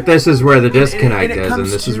see, but this is where the disconnect and it is, and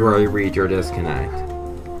comes this is to- where I read your disconnect.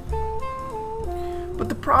 But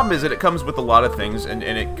the problem is that it comes with a lot of things, and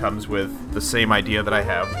it comes with the same idea that I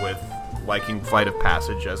have with liking Flight of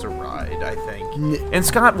Passage as a ride, I think. And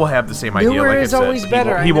Scott will have the same idea. Newer Like I is said. always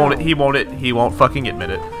better, I He know. won't. He won't fucking admit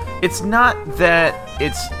it. It's not that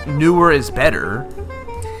it's newer is better,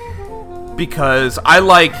 because I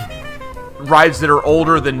like rides that are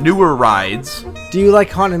older than newer rides. Do you like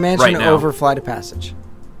Haunted Mansion Right now. over Flight of Passage?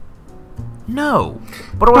 No,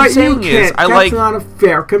 but what I'm But you saying is, can't. I That's like. not a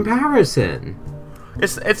fair comparison.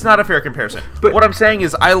 It's not a fair comparison. But- what I'm saying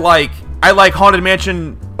is I like Haunted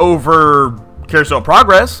Mansion over Carousel of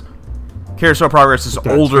Progress. Carousel of Progress is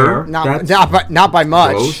older. fair. Not by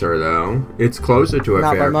much. Closer though. It's closer to a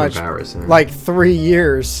Not by fair much. comparison. Like 3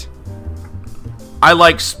 years. I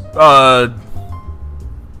like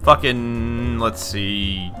fucking let's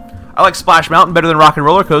see. I like Splash Mountain better than Rock and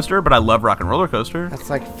Roller Coaster, but I love Rock and Roller Coaster. That's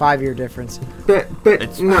like 5-year difference. but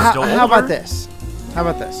It's no, still How about older? this? How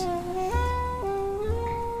about this?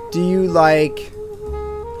 Do you like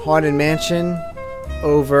Haunted Mansion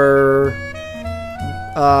over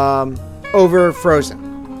Frozen?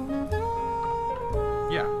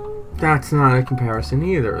 Yeah. that's not a comparison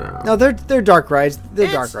either though. No, they're dark rides.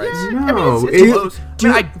 They're dark rides. No, it's it- close. Do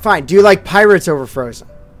you, I- fine. Do you like Pirates over Frozen?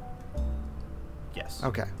 yes.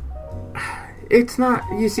 Okay. It's not.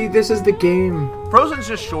 You see, this is the game. Frozen's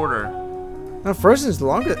just shorter. No, Frozen's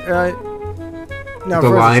longer. No, The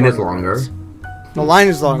Frozen's line is shorter. longer. The line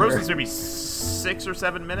is longer. Frozen's maybe 6 or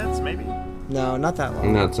 7 minutes, maybe. No, not that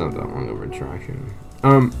long. That's not that long of a attraction.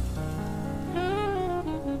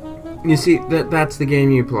 You see, that's the game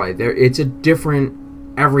you play. There, it's a different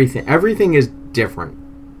everything. Everything is different,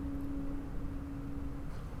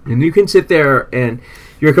 and you can sit there and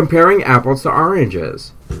you're comparing apples to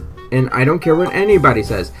oranges. And I don't care what anybody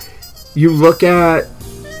says. You look at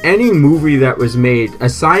any movie that was made, a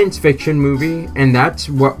science fiction movie, and that's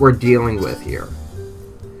what we're dealing with here.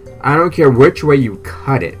 I don't care which way you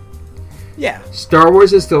cut it. Yeah. Star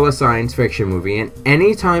Wars is still a science fiction movie, and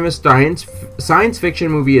anytime a science fiction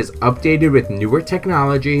movie is updated with newer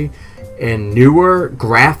technology and newer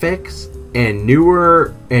graphics and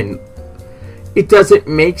it doesn't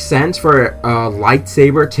make sense for a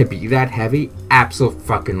lightsaber to be that heavy.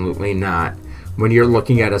 Absolutely not. When you're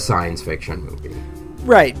looking at a science fiction movie,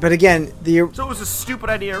 Right, but again, So it was a stupid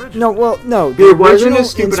idea originally. no. it wasn't a original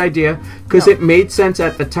stupid ins- idea because No. it made sense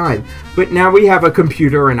at the time. But now we have a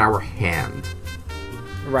computer in our hand.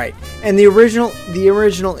 Right, and the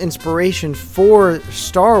original inspiration for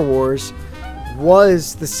Star Wars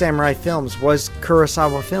was the samurai films, was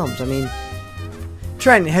Kurosawa films. I mean,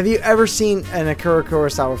 Trent, have you ever seen an Akira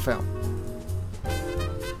Kurosawa film?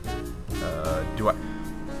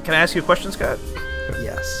 Can I ask you a question, Scott?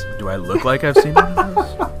 Yes. Do I look like I've seen one of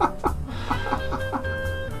those?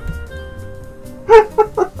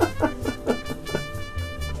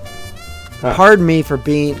 Pardon me for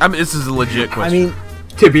being. I mean, this is a legit I question. mean,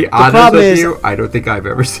 To be honest problem with is- you, I don't think I've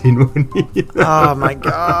ever seen one either. oh my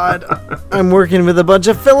God, I'm working with a bunch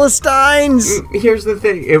of Philistines. Here's the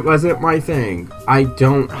thing. It wasn't my thing. I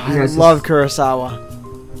don't I love Kurosawa.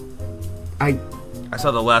 I saw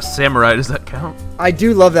The Last Samurai. Does that count? I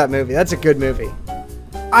do love that movie. That's a good movie.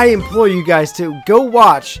 I implore you guys to go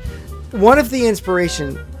watch one of the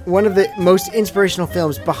most inspirational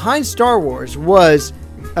films behind Star Wars was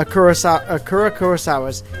Akira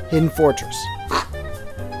Kurosawa's Hidden Fortress.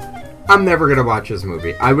 I'm never gonna watch this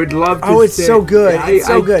movie. I would love to. Oh, it's so good. It's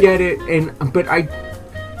so good. I get it, but I'm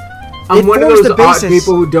It one of forms those the odd basis.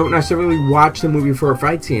 people who don't necessarily watch the movie for a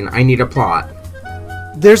fight scene. I need a plot.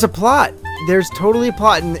 There's a plot. There's totally a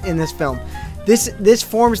plot in this film. This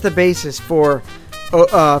forms the basis for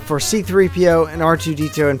C-3PO and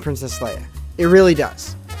R2-D2 and Princess Leia. It really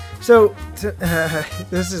does. So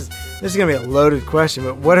this is gonna be a loaded question,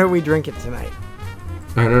 but what are we drinking tonight?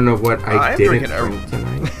 I don't know what I I'm didn't drinking drink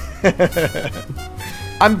tonight.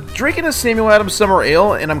 I'm drinking a Samuel Adams Summer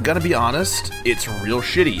Ale, and I'm gonna be honest, it's real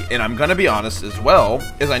shitty. And I'm gonna be honest as well,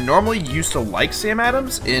 as I normally used to like Sam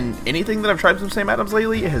Adams, and anything that I've tried from Sam Adams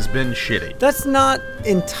lately has been shitty. That's not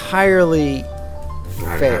entirely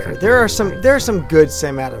I fair. haven't. There are some good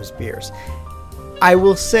Sam Adams beers. I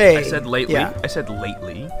will say. I said lately. Yeah, I said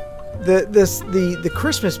lately. the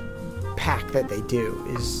Christmas pack that they do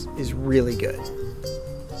is really good.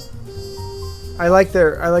 I like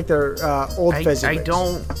their old fizzy. I beers.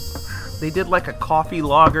 don't. They did like a coffee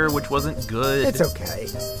lager, which wasn't good. It's okay.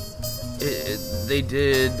 They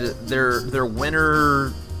did their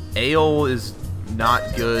winter ale is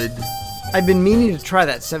not good. I've been meaning to try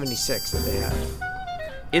that 76 that they have.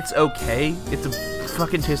 It's okay.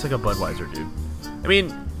 Fucking tastes like a Budweiser, dude. I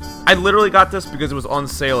mean, I literally got this because it was on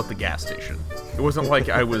sale at the gas station. It wasn't like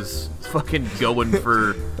I was fucking going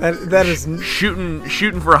for That is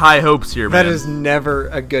shooting for high hopes here, man. that is never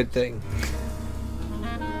a good thing.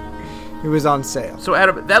 It was on sale. So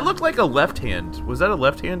Adam, that looked like a left hand. Was that a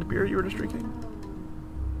left hand beer you were just drinking?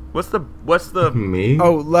 What's the Me?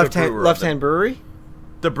 Oh, left brewer, hand brewery.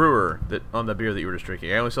 the brewer that on the beer that you were just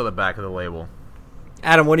drinking? I only saw the back of the label.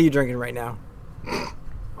 Adam, what are you drinking right now?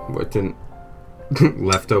 What didn't?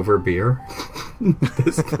 Leftover beer.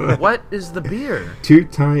 What is the beer? 2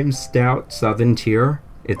 times stout Southern Tier.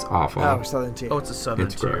 It's awful. Oh, Southern Tier. Oh, it's a Southern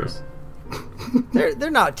it's Tier. gross.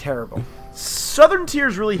 They're not terrible. Southern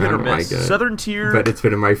Tier's really hit I or don't miss. like it. Southern Tier. But it's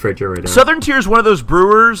been in my refrigerator. Southern Tier is one of those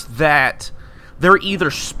brewers that they're either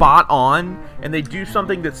spot on and they do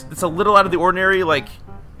something that's a little out of the ordinary, like,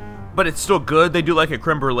 but it's still good. They do like a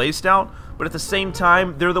creme brulee stout, but at the same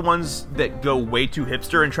time, they're the ones that go way too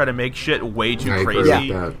hipster and try to make shit way too I agree crazy, with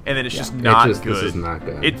that. and then it's just not good. This is not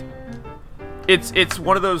good. It's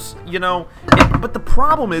one of those, you know. But the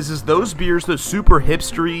problem is those beers, those super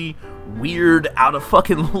hipstery, weird, out of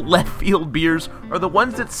fucking left field beers, are the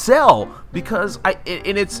ones that sell because a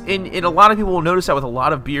lot of people will notice that with a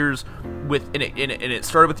lot of beers. And it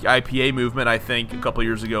started with the IPA movement, I think, a couple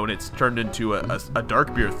years ago, and it's turned into a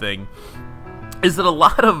dark beer thing. Is that a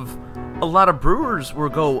lot of brewers will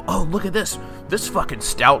go, oh, look at this fucking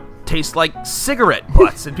stout tastes like cigarette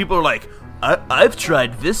butts, and people are like, I've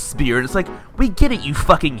tried this beer, and it's like, we get it, you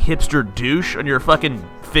fucking hipster douche on your fucking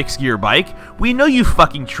fixed gear bike. We know you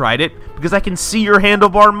fucking tried it because I can see your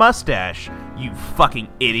handlebar mustache, you fucking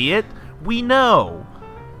idiot. We know.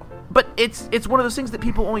 But it's one of those things that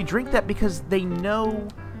people only drink that because they know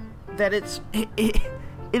that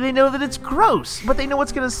they know that it's gross, but they know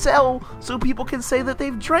it's gonna sell, so people can say that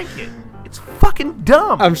they've drank it. It's fucking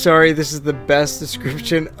dumb. I'm sorry, this is the best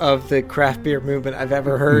description of the craft beer movement I've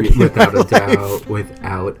ever heard. Without a doubt.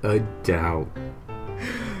 Without a doubt.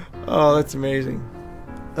 Oh, that's amazing.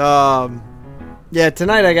 Yeah,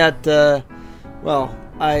 tonight I got,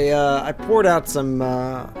 I poured out some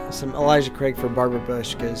Elijah Craig for Barbara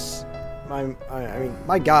Bush because,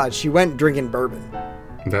 my God, she went drinking bourbon.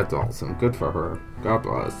 That's awesome. Good for her. God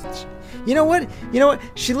bless. You know what?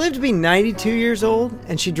 She lived to be 92 years old,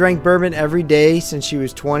 and she drank bourbon every day since she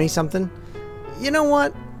was 20-something. You know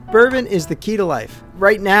what? Bourbon is the key to life.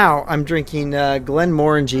 Right now, I'm drinking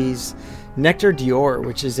Glenmorangie's Nectar Dior,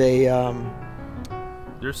 which is a...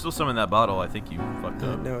 There's still some in that bottle. I think you fucked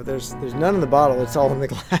up. No, there's none in the bottle. It's all in the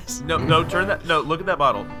glass. No, turn that. No, look at that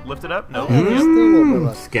bottle. Lift it up. No. Yeah, there's still a little bit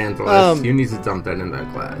left. Scandalous. You need to dump that in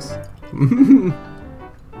that glass.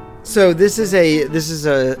 So this is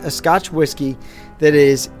a Scotch whiskey that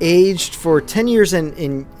is aged for 10 years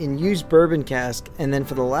in used bourbon cask, and then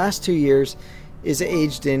for the last 2 years is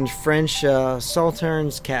aged in French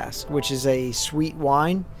Sauternes cask, which is a sweet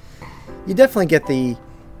wine. You definitely get the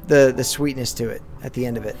sweetness to it at the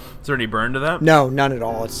end of it. Is there any burn to that? No, none at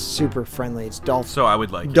all. It's super friendly. It's So I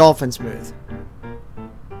would like it. dolphin smooth.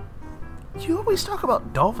 You always talk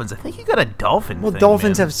about dolphins. I think you got a dolphin. Well, thing,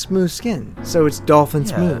 dolphins man. have smooth skin, so it's dolphin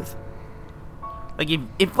smooth. Like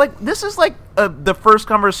if like this is like the first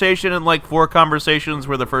conversation in like 4 conversations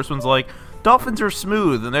where the first one's like dolphins are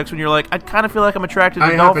smooth, the next one you're like I kind of feel like I'm attracted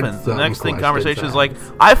to dolphins. The next thing conversation is like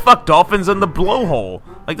I fuck dolphins in the blowhole.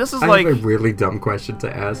 Like this is I like have a really dumb question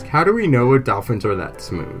to ask. How do we know if dolphins are that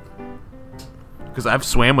smooth? because I've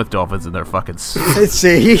swam with dolphins and they're fucking smooth.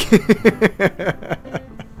 See.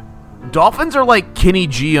 Dolphins are like Kenny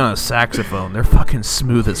G on a saxophone. They're fucking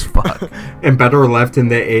smooth as fuck. And better left in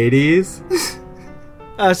the 80s?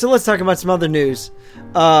 So let's talk about some other news.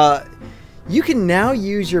 You can now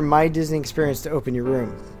use your My Disney Experience to open your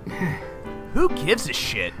room. Who gives a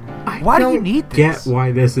shit? Why do you need this? Get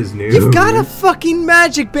why this is new. You've got a fucking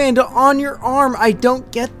magic band on your arm. I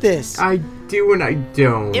don't get this. I do and I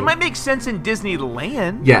don't. It might make sense in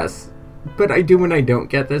Disneyland. Yes, but I do and I don't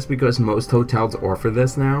get this because most hotels offer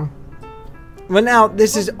this now. Well, now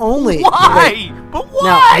this is only. Why? But why?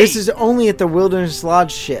 Now this is only at the Wilderness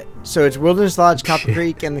Lodge shit. So it's Wilderness Lodge, Copper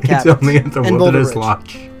Creek, and the Cabins. It's only at the and Wilderness Boulder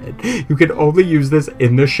Lodge. You can only use this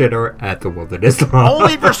in the shitter at the Wilderness Lodge.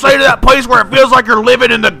 Only if you're staying at that place where it feels like you're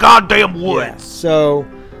living in the goddamn Ridge. woods. Yeah, so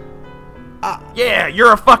Yeah,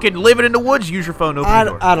 you're a fucking living in the woods. Use your phone. Open the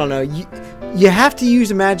door. I don't know. You have to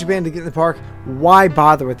use a magic band to get in the park. Why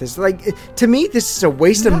bother with this? Like, to me, this is a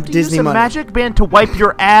waste You of have to Disney use a money. magic band to wipe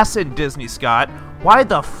your ass in Disney, Scott. Why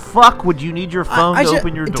the fuck would you need your phone to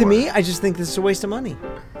open your door? To me, I just think this is a waste of money.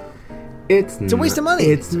 It's a waste of money.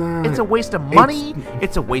 It's not. It's a waste of money.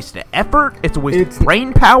 It's a waste of effort. It's a waste of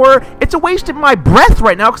brain power. It's a waste of my breath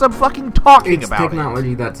right now because I'm fucking talking It's about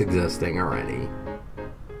technology that's existing already.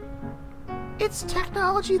 It's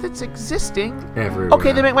technology that's existing. Everywhere.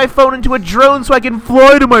 Okay, they make my phone into a drone so I can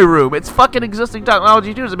fly to my room. It's fucking existing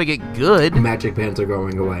technology too. Doesn't make it good. Magic bands are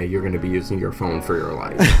going away. You're going to be using your phone for your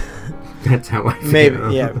life. That's how I feel. Maybe,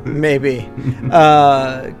 yeah, maybe.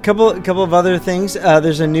 Couple of other things.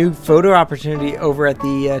 There's a new photo opportunity over at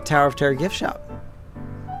the Tower of Terror gift shop.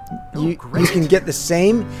 You can get the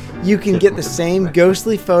same. You can get the same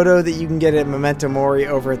ghostly photo that you can get at Memento Mori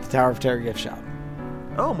over at the Tower of Terror gift shop.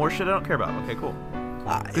 Oh, more shit I don't care about. Okay, cool.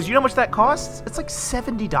 Because you know how much that costs? It's like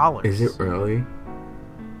 $70. Is it really?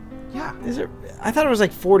 Yeah. Is it? I thought it was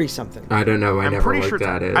like 40 something. I don't know. I never looked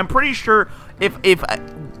at it. I'm pretty sure if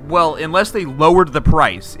well, unless they lowered the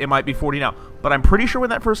price, it might be 40 now. But I'm pretty sure when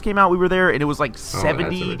that first came out, we were there, and it was like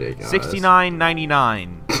 70, ridiculous.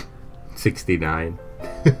 $69.99. 69.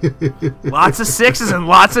 Lots of sixes and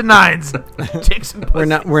lots of nines. Dicks and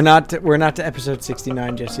We're not to episode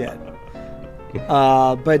 69 just yet.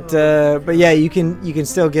 But yeah, you can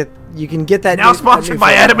still get that now sponsored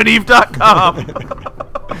by AdamandEve.com.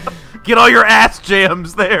 Get all your ass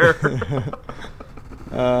jams there.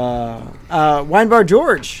 Wine Bar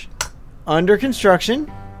George under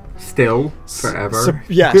construction. Still forever.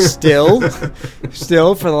 Still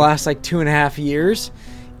for the last like 2.5 years.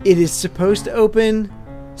 It is supposed to open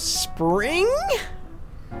spring.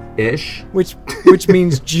 Ish. Which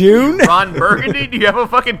means June. Ron Burgundy, do you have a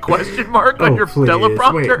fucking question mark on your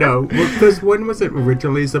teleprompter? Wait, no. Because when was it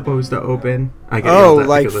originally supposed to open?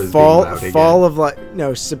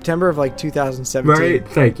 September of like 2017. Right,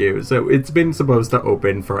 thank you. So it's been supposed to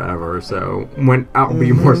open forever. So I'll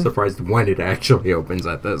be more surprised when it actually opens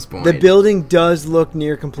at this point. The building does look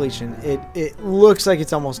near completion. It looks like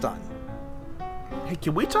it's almost done. Hey,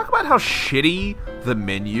 can we talk about how shitty the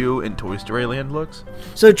menu in Toy Story Land looks?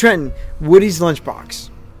 So, Trenton, Woody's Lunchbox.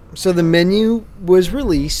 So, the menu was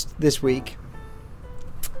released this week.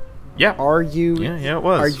 Yeah. Are you... Yeah, it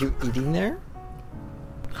was. Are you eating there?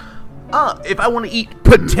 If I want to eat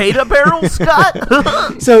potato barrels,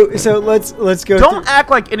 Scott? So let's go... Don't act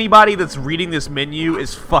like anybody that's reading this menu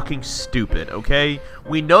is fucking stupid, okay?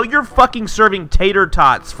 We know you're fucking serving tater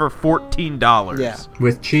tots for $14. Yeah.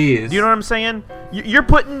 With cheese. You know what I'm saying? You're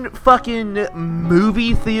putting fucking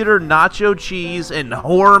movie theater nacho cheese and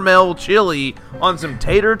Hormel chili on some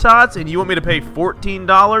tater tots, and you want me to pay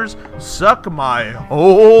 $14? Suck my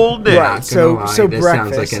whole dick. Right. This So sounds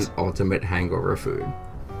breakfast. like an ultimate hangover food.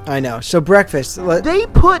 I know. So breakfast. They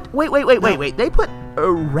put wait. They put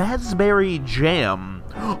a raspberry jam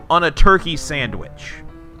on a turkey sandwich.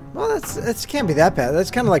 Well, that can't be that bad. That's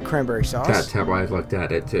kind of like cranberry sauce. That's how I looked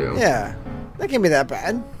at it too. Yeah, that can't be that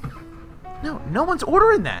bad. No one's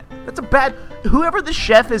ordering that. That's a bad... Whoever the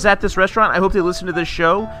chef is at this restaurant, I hope they listen to this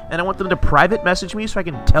show, and I want them to private message me so I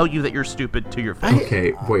can tell you that you're stupid to your face.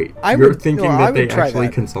 Okay, wait. I You're would- thinking no, I that they would try actually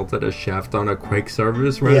that. consulted a chef on a quick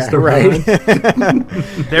service Yeah, restaurant? right.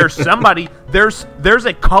 There's somebody... There's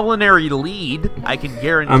a culinary lead, I can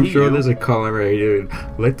guarantee I'm sure you. there's a culinary dude.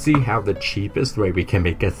 Let's see how the cheapest way we can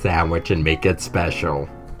make a sandwich and make it special.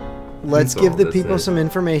 Let's That's give all the this people is. some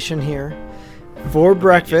information here. For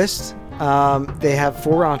breakfast, they have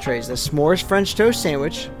 4 entrees. The s'mores French toast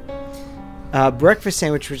sandwich, breakfast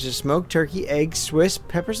sandwich, which is smoked turkey, eggs, Swiss,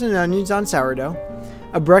 peppers and onions on sourdough,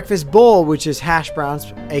 a breakfast bowl, which is hash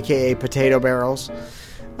browns, aka potato barrels,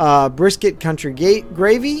 brisket country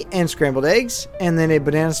gravy and scrambled eggs, and then a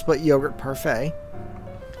banana split yogurt parfait.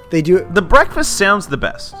 They do The breakfast sounds the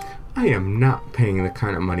best. I am not paying the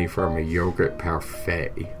kind of money for a yogurt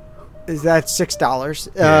parfait. Is that $6?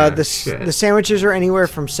 Yeah, The shit. the sandwiches are anywhere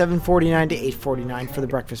from $7.49 to $8.49 for the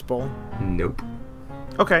breakfast bowl. Nope.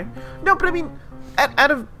 Okay. No, but I mean, out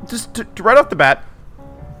of... Just to right off the bat,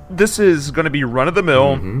 this is going to be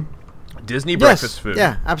run-of-the-mill Disney breakfast food.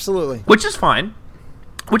 Yeah, absolutely. Which is fine.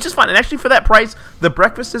 And actually, for that price, the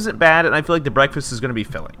breakfast isn't bad, and I feel like the breakfast is going to be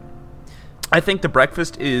filling. I think the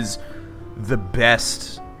breakfast is the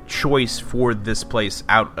best choice for this place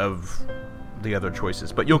out of the other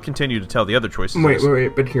choices. But you'll continue to tell the other choices.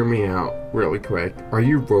 Wait, but hear me out really quick. Are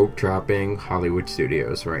you rope dropping Hollywood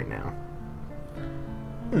Studios right now?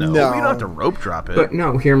 No, No. we don't have to rope drop it. But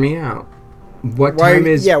no, hear me out. What Why time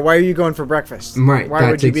is... why are you going for breakfast? Right, Why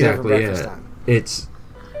that's would you be there for exactly breakfast it. time? It's...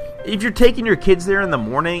 If you're taking your kids there in the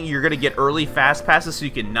morning, you're going to get early fast passes so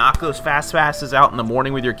you can knock those fast passes out in the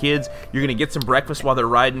morning with your kids. You're going to get some breakfast while they're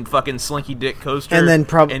riding fucking Slinky Dick Coaster. And then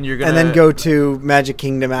and then go to Magic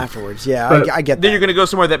Kingdom afterwards. Yeah, But I get that. Then you're going to go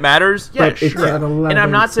somewhere that matters? Yeah, but it's sure. at 11. And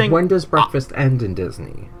I'm not saying... When does breakfast end in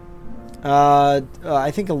Disney?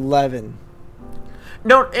 I think 11.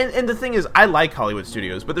 No, and the thing is, I like Hollywood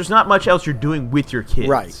Studios, but there's not much else you're doing with your kids.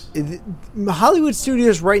 Right. Hollywood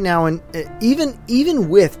Studios right now, and even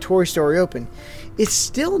with Toy Story open, it's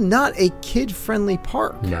still not a kid-friendly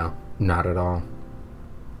park. No, not at all.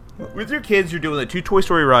 With your kids, you're doing the 2 Toy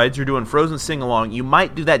Story rides, you're doing Frozen Sing-Along, you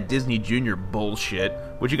might do that Disney Junior bullshit,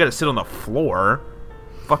 which you gotta sit on the floor.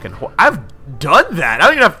 Fucking I've done that. I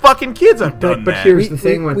don't even have fucking kids, I've done but that. here's the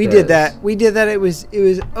thing with we this. did that. We did that. It was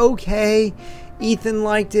okay. Ethan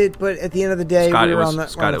liked it, but at the end of the day, Scott, we it were was, on the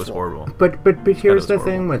Scott, on it the was floor. horrible. But here's was the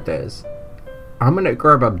horrible. thing with this. I'm gonna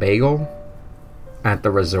grab a bagel at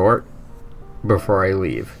the resort before I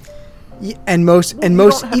leave. And most don't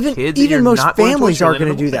have kids and you're even most not going to families Toy are Story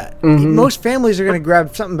going to Land do that. Most families are going to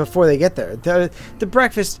grab something before they get there. The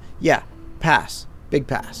breakfast, yeah, pass, big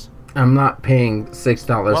pass. I'm not paying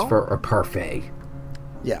 $6 Well- for a parfait.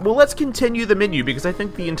 Yeah. Well, let's continue the menu because I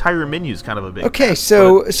think the entire menu is kind of a big. Okay, mess,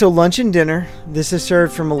 so lunch and dinner. This is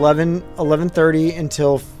served from 11:30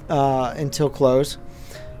 until close.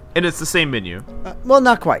 and it's the same menu. Well,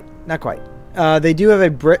 not quite. They do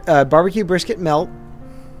have a barbecue brisket melt.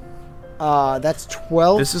 That's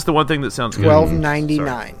This is the one thing that sounds good.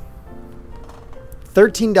 $12.99.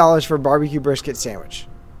 $13 for a barbecue brisket sandwich.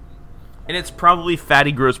 And it's probably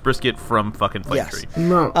fatty gross brisket from fucking Flame Yes. Tree.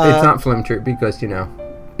 No, it's not Flim Tree because,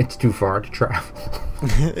 it's too far to travel.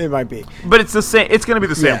 It might be. But it's the same. It's going to be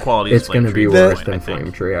the same Yeah. quality as It's Flame going to Tree. be The- worse I than think.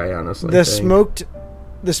 Flame Tree, I honestly The think.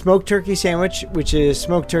 smoked turkey sandwich, which is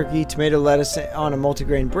smoked turkey, tomato, lettuce on a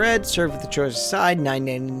multigrain bread, served with a choice of side,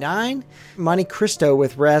 $9.99. Monte Cristo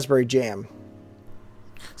with raspberry jam.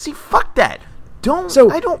 See, fuck that. So,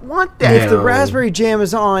 I don't want that. If the No. raspberry jam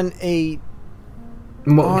is on a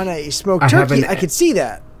smoked I have turkey, an- I could see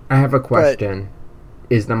that. I have a question.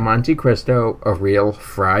 Is the Monte Cristo a real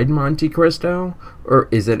fried Monte Cristo, or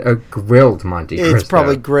is it a grilled Monte Cristo? It's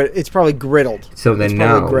probably griddled. So then it's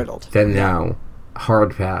no. probably griddled. Then no.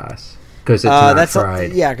 Hard pass. Because it's not That's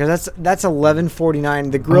fried. because that's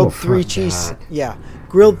 $11.49. The grilled fuck three cheese, that.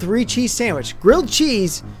 grilled 3 cheese sandwich. Grilled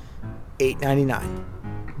cheese, $8.99.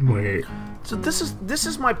 Wait. So this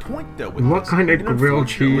is my point though. With What this. kind of And grilled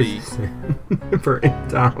unfortunately- cheese for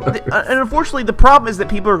 $8? And unfortunately, the problem is that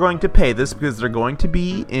people are going to pay this because they're going to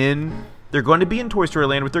be in Toy Story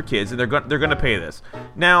Land with their kids, and they're going to pay this.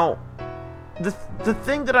 Now, the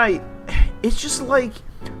thing that it's just like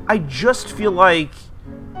I just feel like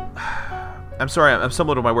I'm sorry, I'm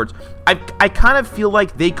stumbling over my words. I kind of feel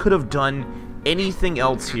like they could have done anything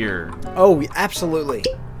else here. Oh, absolutely.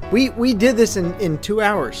 We did this in 2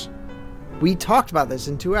 hours. We talked about this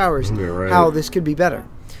in 2 hours. You're right. How this could be better.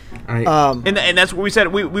 And that's what we said.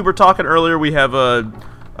 We were talking earlier. We have a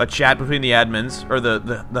chat between the admins or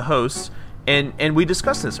the hosts, and we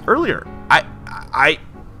discussed this earlier. I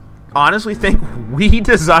honestly think we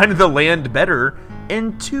designed the land better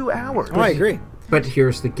in 2 hours. Oh, I agree. But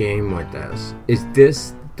here's the game with this. Is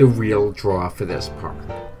this the real draw for this park?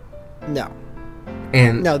 No,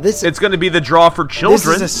 And It's going to be the draw for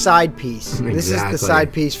children. This is a side piece. This is Exactly. the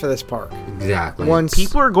side piece for this park. exactly. Once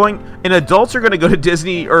People are going, and adults are going to go to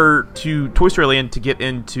Disney or to Toy Story Land to get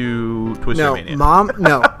into Toy Story Mania.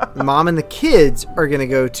 Mom and the kids are going to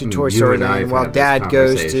go to Toy You Story and I Land have while had this Dad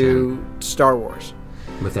goes to conversation. Star Wars.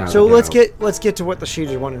 Without So a let's doubt. get to what the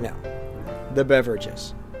shooters want to know. The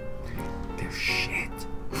beverages. They're shit.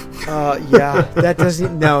 Yeah, that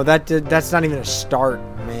doesn't. No, that's not even a start,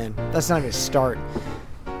 man. That's not even a start.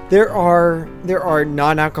 There are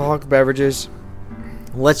non-alcoholic beverages.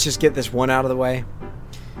 Let's just get this one out of the way.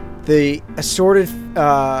 The assorted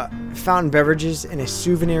fountain beverages in a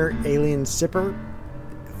souvenir alien sipper,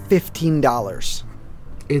 $15.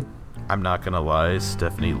 I'm not going to lie.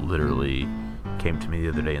 Stephanie literally came to me the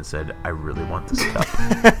other day and said, "I really want this cup."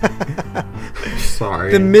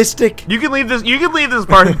 Sorry. The Mystic. You can leave this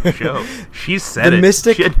part of the show. She said The it.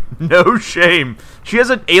 Mystic- She had no shame. She has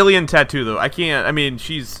an alien tattoo though. I can't. I mean,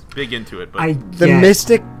 she's big into it. But The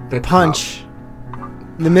Mystic the Punch.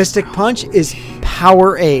 The Mystic Punch is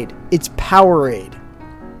Powerade. It's Powerade.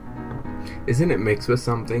 Isn't it mixed with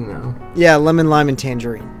something though? Yeah, lemon, lime, and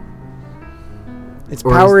tangerine. It's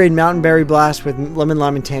Or is- Powerade Mountain Berry Blast with lemon,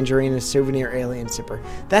 lime, and tangerine and a souvenir alien sipper.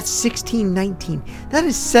 That's $16.19. That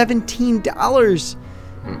is $17.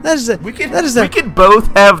 That is a. we could both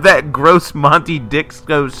have that gross Monty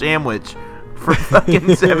Dixco sandwich for fucking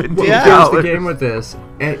 $17. Yeah. Here's the game with this.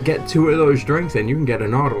 Get 2 of those drinks and you can get a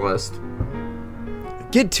Nautilus.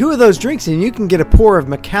 Get 2 of those drinks and you can get a pour of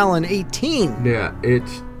Macallan 18. Yeah,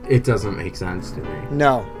 it doesn't make sense to me.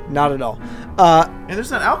 No, not at all. And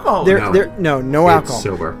there's not alcohol. No It's alcohol.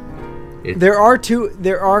 sober. There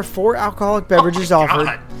are 4 alcoholic beverages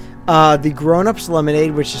offered. The Grown Ups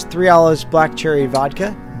Lemonade, which is 3 olives, black cherry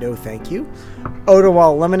vodka. No, thank you. Ottawa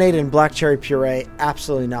Lemonade and black cherry puree.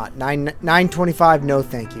 Absolutely not. $9.25. No,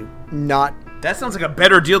 thank you. Not. That sounds like a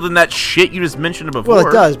better deal than that shit you just mentioned before. Well,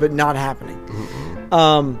 it does, but not happening.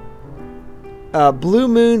 Blue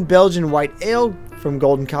Moon Belgian White Ale from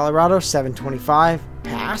Golden, Colorado. $7.25.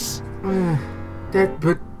 Pass.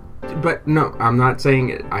 But no, I'm not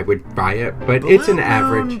saying I would buy it, but it's an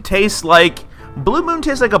average. Blue Moon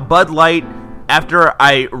tastes like a Bud Light after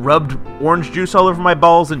I rubbed orange juice all over my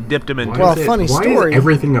balls and dipped them in Well, funny why story. is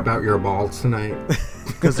everything about your balls tonight?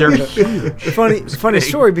 because they're huge. Funny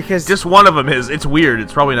story because Just one of them is. It's weird.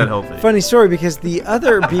 It's probably not healthy. funny story because the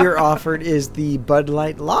other beer offered is the Bud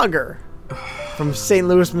Light Lager from St.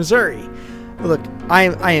 Louis, Missouri. Look,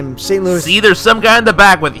 I am St. Louis. See, there's some guy in the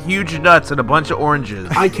back with huge nuts and a bunch of oranges.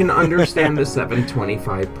 I can understand the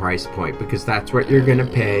 $7.25 price point because that's what you're gonna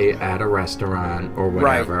pay at a restaurant or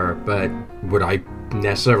whatever. But would I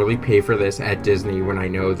necessarily pay for this at Disney when I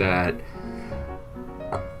know that?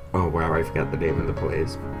 Oh wow, I forgot the name of the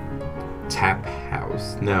place. Tap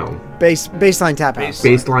House? No, Baseline Tap House.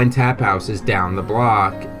 Baseline Tap House is down the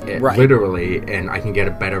block, Right. literally, and I can get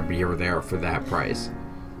a better beer there for that price.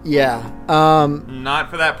 Yeah. Not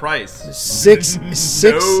for that price. Six.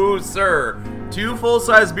 No, sir. 2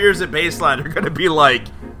 full-size beers at Baseline are going to be like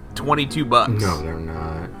 $22. No, they're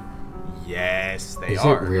not. Yes, they Is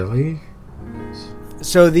are. it really?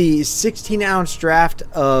 So the 16-ounce draft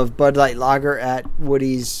of Bud Light Lager at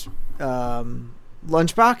Woody's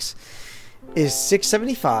lunchbox is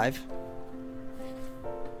 $6.75.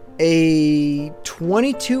 A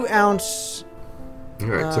 22-ounce. All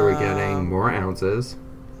right, so we're getting more ounces.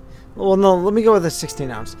 Well, no, let me go with a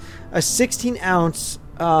 16-ounce. A 16-ounce.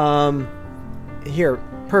 Here,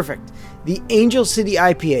 perfect. The Angel City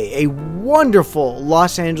IPA, a wonderful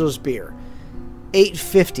Los Angeles beer,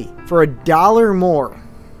 $8.50 for $1 more,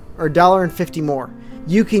 or $1.50 more.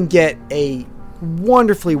 You can get a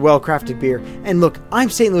wonderfully well-crafted beer. And look, I'm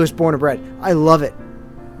St. Louis born and bred. I love it.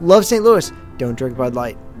 Love St. Louis. Don't drink Bud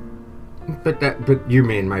Light. But you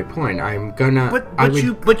made my point. I'm gonna. But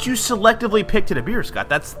you selectively picked it a beer, Scott.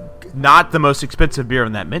 That's not the most expensive beer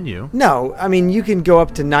on that menu. No, I mean you can go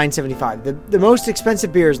up to $9.75. The most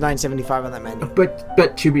expensive beer is $9.75 on that menu.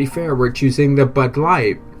 But to be fair, we're choosing the Bud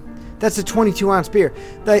Light. That's a 22-ounce beer.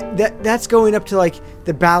 That's going up to like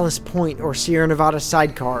the Ballast Point or Sierra Nevada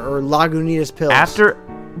Sidecar or Lagunitas Pils.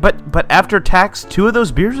 But after tax, 2 of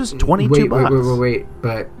those beers is $22. Wait.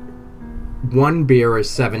 But one beer is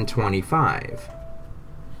 $7.25.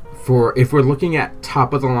 For if we're looking at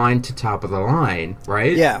top of the line to top of the line,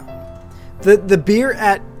 right? Yeah. The beer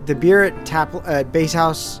at Base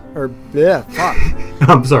House or fuck.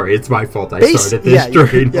 I'm sorry, it's my fault. I started this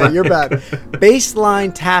train. Yeah, you're bad.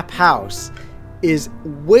 Baseline Tap House is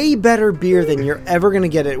way better beer than you're ever gonna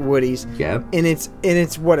get at Woody's. Yep. And it's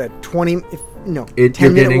what a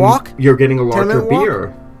 10-minute walk. You're getting a larger 10-minute walk?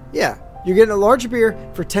 beer. Yeah, you're getting a larger beer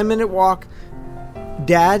for 10-minute walk.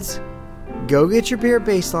 Dads, go get your beer at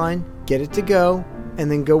Baseline, get it to go, and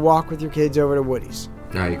then go walk with your kids over to Woody's.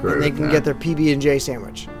 I agree. And they with can that. get their PB&J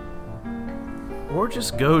sandwich. Or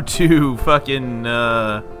just go to fucking.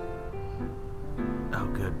 Oh,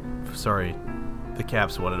 good. Sorry, the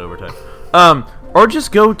Caps won it overtime. Or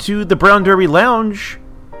just go to the Brown Derby Lounge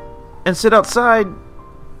and sit outside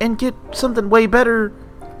and get something way better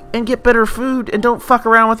and get better food and don't fuck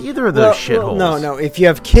around with either of those shitholes. No. If you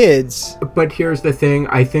have kids, But here's the thing.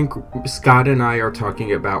 I think Scott and I are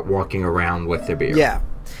talking about walking around with the beer. yeah.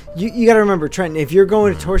 You got to remember, Trenton, if you're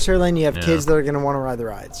going to Toy Story Land, you have kids that are going to want to ride the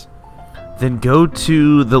rides. Then go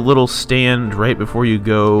to the little stand right before you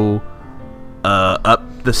go up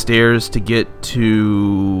the stairs to get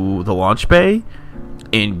to the launch bay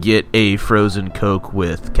and get a frozen Coke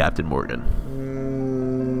with Captain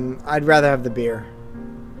Morgan. I'd rather have the beer.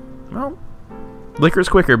 Well, liquor's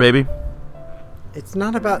quicker, baby. It's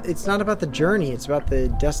not about the journey. It's about the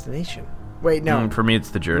destination. Wait, no. For me, it's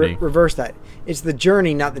the journey. Reverse that. It's the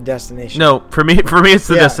journey, not the destination. No, for me, it's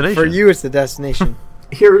the destination. For you, it's the destination.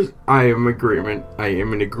 I am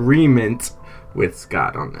in agreement with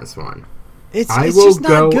Scott on this one. It's I will just not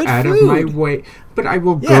go good out food. of my way, but I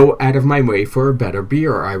will go out of my way for a better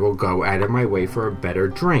beer. I will go out of my way for a better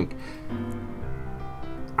drink.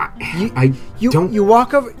 You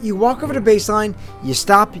walk over to Baseline, you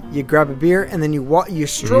stop, you grab a beer, and then you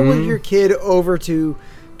stroll with your kid over to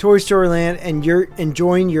Toy Story Land, and you're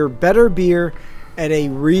enjoying your better beer at a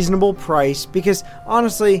reasonable price. Because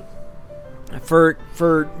honestly, for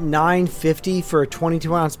 $9.50 for a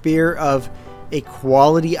 22-ounce beer of a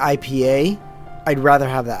quality IPA, I'd rather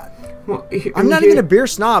have that. Well, I'm not even a beer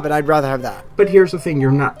snob, and I'd rather have that. But here's the thing: you're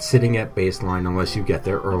not sitting at Baseline unless you get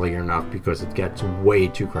there early enough because it gets way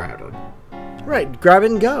too crowded. Right, grab it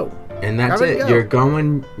and go. And that's Grab it it. and go. You're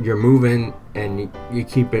going, you're moving, and you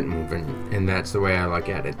keep it moving. And that's the way I look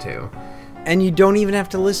at it too. And you don't even have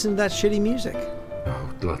to listen to that shitty music. Oh,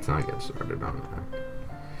 let's not get started on that.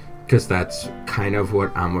 Because that's kind of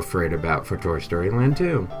what I'm afraid about for Toy Story Land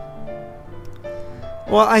too.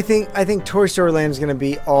 Well, I think Toy Story Land is going to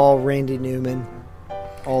be all Randy Newman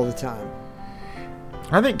all the time.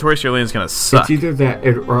 I think Toy Story Land's gonna suck. It's either that,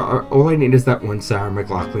 or all I need is that one Sarah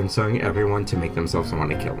McLachlan song, everyone to make themselves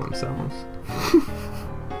want to kill themselves.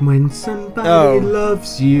 When somebody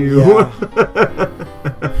loves you. Yeah.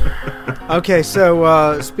 Okay,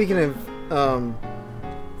 so speaking of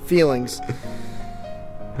feelings,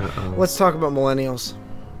 let's talk about millennials.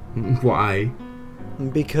 Why?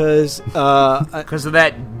 Because Because of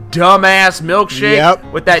that dumbass milkshake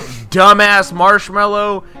Yep. with that dumbass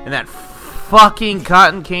marshmallow and that fucking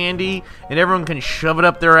cotton candy, and everyone can shove it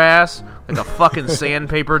up their ass like a fucking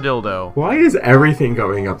sandpaper dildo. Why is everything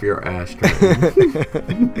going up your ass?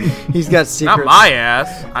 he's got secrets. Not my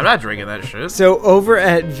ass. I'm not drinking that shit. So over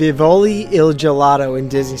at Vivoli Il Gelato in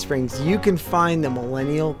Disney Springs, you can find the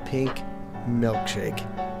Millennial Pink Milkshake.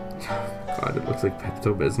 God, it looks like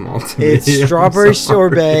Pepto-Bismol to me. It's I'm strawberry sorry.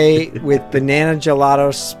 sorbet with banana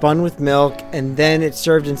gelato spun with milk, and then it's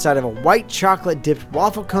served inside of a white chocolate dipped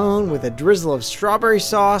waffle cone with a drizzle of strawberry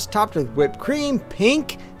sauce topped with whipped cream,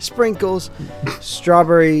 pink sprinkles,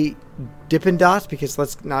 strawberry Dippin' Dots, because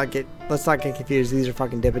let's not get confused. These are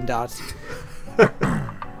fucking Dippin' Dots.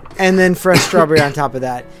 And then fresh strawberry on top of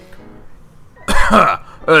that.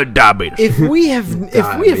 Diabetes.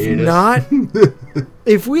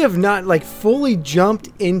 If we have not like fully jumped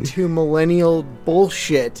into millennial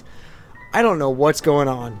bullshit, I don't know what's going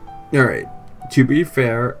on. All right. To be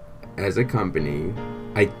fair, as a company,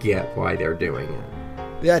 I get why they're doing it.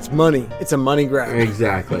 That's money. It's a money grab.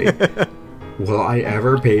 Exactly. Will I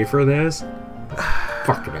ever pay for this?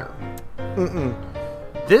 Fuck no.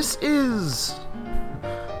 This is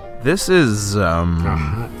A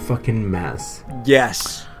hot fucking mess.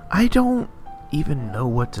 Yes. I don't even know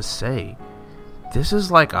what to say. This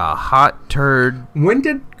is like a hot turd. When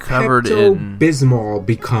did Covered in- Pepto-Bismol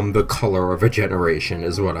become the color of a generation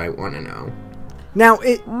is what I want to know. Now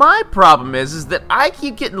My problem is that I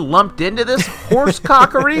keep getting lumped into this horse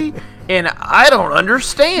cockery, and I don't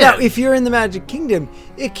understand. Now, if you're in the Magic Kingdom,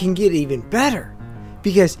 it can get even better.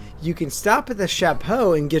 Because you can stop at the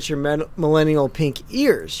Chapeau and get your millennial pink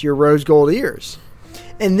ears, your rose gold ears.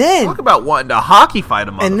 And then Talk about wanting to hockey fight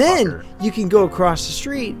a motherfucker. And then you can go across the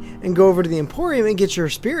street and go over to the Emporium and get your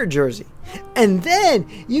Spirit jersey. And then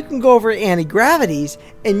you can go over to Anti-Gravity's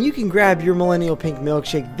and you can grab your Millennial Pink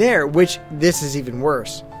milkshake there, which this is even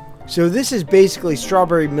worse. So this is basically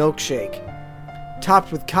strawberry milkshake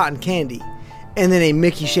topped with cotton candy and then a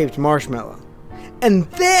Mickey-shaped marshmallow. And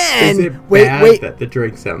then... Is it wait, bad that the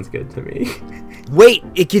drink sounds good to me? Wait,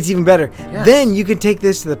 it gets even better. Yes. Then you can take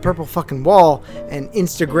this to the purple fucking wall and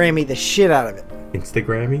Instagrammy the shit out of it.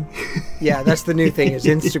 Instagrammy? Yeah, that's the new thing, is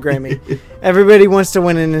Instagrammy. Everybody wants to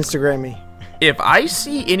win an Instagrammy. If I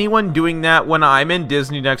see anyone doing that when I'm in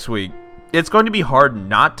Disney next week, it's going to be hard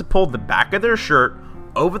not to pull the back of their shirt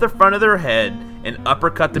over the front of their head and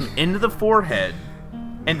uppercut them into the forehead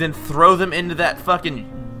and then throw them into that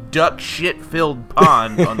fucking duck shit-filled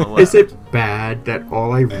pond on the left. Is it bad that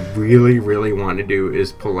all I really, really want to do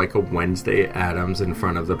is pull like a Wednesday Addams in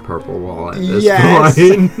front of the purple wall at this Yes.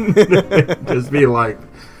 point? Just be like,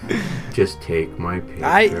 just take my picture.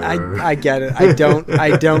 I get it. I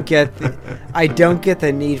don't get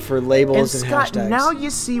the need for labels and, Scott, hashtags. now you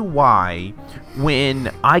see why when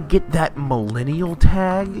I get that millennial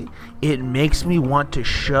tag, it makes me want to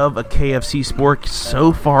shove a KFC spork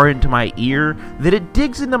so far into my ear that it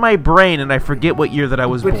digs into my brain and I forget what year that I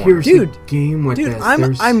was But born. here's Dude, the game with Dude, this.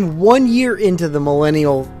 I'm 1 year into the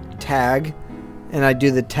millennial tag, and I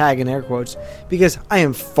do the tag in air quotes because I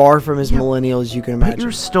am far from as millennial as you can But imagine.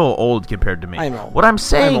 you're still old compared to me. I know. What I'm I'm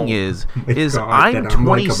saying old. is God, I'm that I'm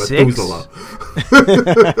like a 26. Methuselah.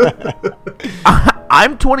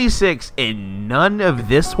 I'm 26, and none of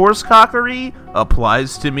this horsecockery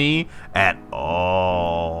applies to me at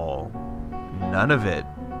all. None of it.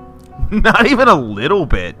 Not even a little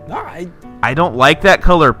bit. I don't like that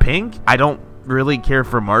color pink. I don't really care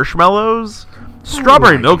for marshmallows.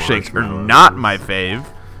 Strawberry like milkshakes are marshmallows. not my fave.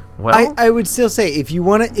 Well, I would still say if you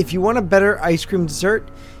want a better ice cream dessert,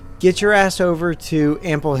 get your ass over to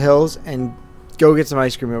Ample Hills and go get some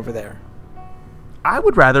ice cream over there. I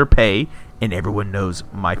would rather pay, and everyone knows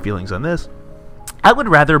my feelings on this, I would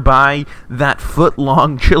rather buy that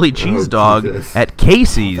foot-long chili cheese dog Jesus. at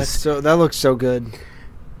Casey's That looks so good.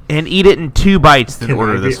 and eat it in 2 bites than Can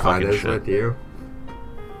order I be this fucking honest shit. with you?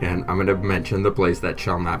 And I'm going to mention the place that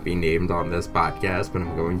shall not be named on this podcast, but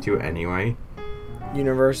I'm going to anyway.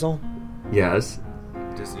 Universal. Yes.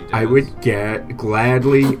 I would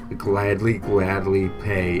gladly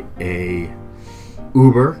pay a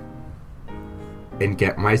Uber and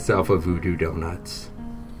get myself a Voodoo Donuts.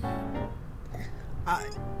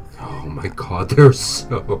 Oh my god, they're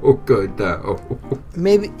so good though.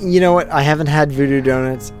 Maybe, you know what? I haven't had Voodoo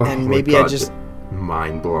Donuts, and maybe I just,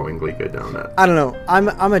 mind-blowingly good donut. I don't know.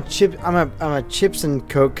 I'm a chips and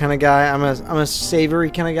Coke kind of guy. I'm a savory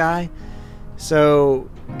kind of guy. So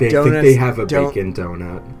They donuts think they have a don't- bacon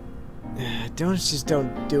donut. Donuts just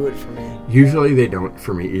don't do it for me. Usually they don't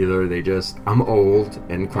for me either. I'm old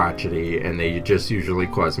and crotchety, and they just usually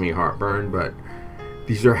cause me heartburn, but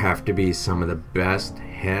these have to be some of the best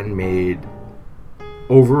handmade,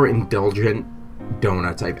 overindulgent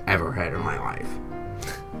donuts I've ever had in my life.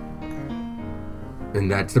 And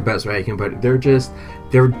that's the best way I can put it.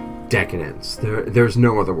 They're decadence. There's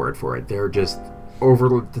no other word for it. They're just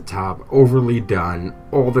over the top, overly done,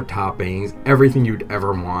 all the toppings, everything you'd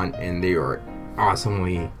ever want, and they are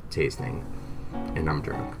awesomely tasting. And I'm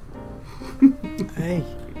drunk.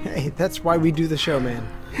 Hey, that's why we do the show, man.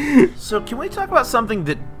 So can we talk about something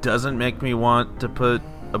that doesn't make me want to put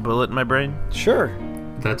a bullet in my brain? Sure.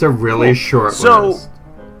 That's a really short So- list.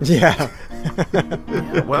 Yeah.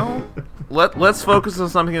 Yeah, well, let's focus on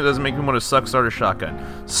something that doesn't make me want to suck start a shotgun.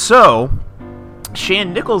 So,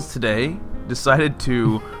 Shan Nichols today decided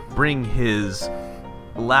to bring his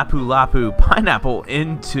Lapu Lapu pineapple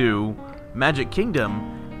into Magic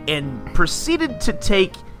Kingdom and proceeded to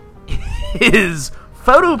take his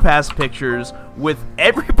PhotoPass pictures with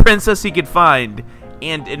every princess he could find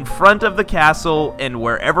and in front of the castle and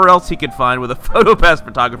wherever else he could find with a PhotoPass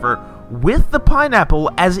photographer with the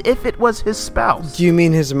pineapple as if it was his spouse. Do you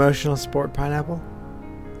mean his emotional support pineapple?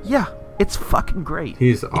 Yeah, it's fucking great.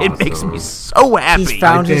 He's It makes me awesome. so happy. He's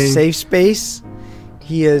found I his think- safe space.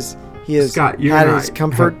 He has Scott, you had and his I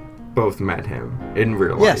comfort. have both met him in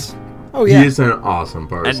real life. Yes. Oh yeah. He is an awesome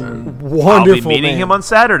person. and Wonderful I'll be meeting man. him on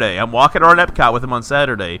Saturday. I'm walking around Epcot with him on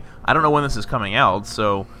Saturday. I don't know when this is coming out,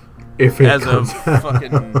 so if it as of comes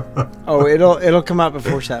fucking Oh, it'll come out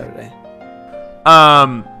before Saturday.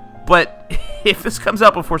 but if this comes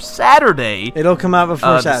out before Saturday, It'll come out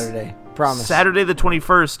before this- Saturday. Promise. Saturday the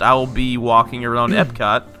 21st, I'll be walking around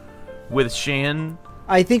Epcot with Shan.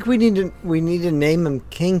 I think we need to name him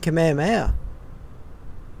King Kamehameha.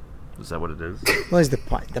 Is that what it is? Well, he's the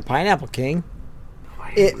pineapple king.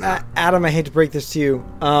 Adam, I hate to break this to you.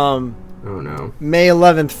 oh no. May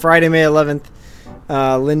 11th, Friday, May 11th,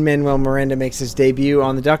 Lin-Manuel Miranda makes his debut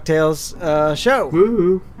on the DuckTales show.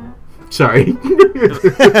 Woo. Sorry.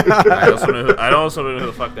 I also don't know who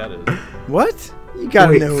the fuck that is. What? You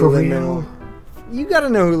gotta Wait, know for who real? Lin-Manuel. You gotta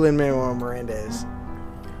know who Lin-Manuel Miranda is.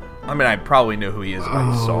 I mean, I probably knew who he is if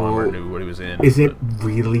I saw him or Oh. knew what he was in. Is it but-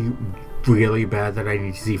 really, really bad that I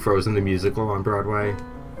need to see Frozen the musical on Broadway?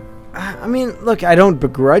 I mean, look, I don't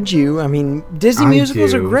begrudge you. I mean, Disney I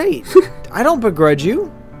musicals are do. great. I don't begrudge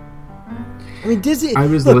you. I mean, Disney. I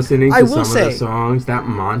was look, listening I to will some of the say, songs. That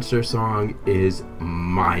monster song is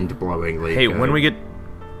mind-blowingly Hey, good. when we get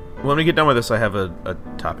done with this, I have a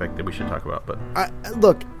topic that we should talk about. But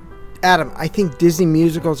look, Adam, I think Disney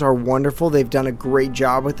musicals are wonderful. They've done a great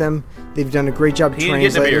job with them. They've done a great job he didn't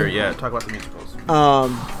get in a beer. translating. Yeah, talk about the musicals.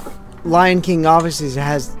 Lion King obviously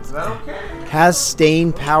has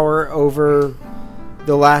staying power over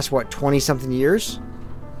the last 20-something years,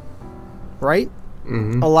 right?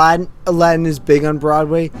 Mm-hmm. Aladdin is big on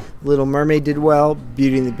Broadway. Little Mermaid did well.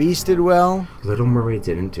 Beauty and the Beast did well. Little Mermaid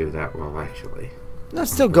didn't do that well, actually.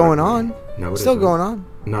 That's still going on. No, it Still isn't. going on.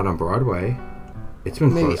 Not on Broadway. It's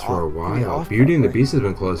been Maybe closed for a off- maybe while. off Beauty and the Broadway. Beast has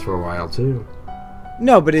been closed for a while, too.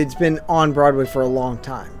 No, but it's been on Broadway for a long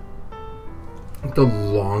time. The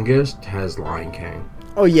longest has Lion King.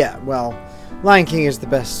 Oh yeah, well, Lion King is the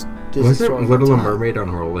best Disney story Wasn't of Little all time. Mermaid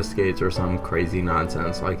on roller skates or some crazy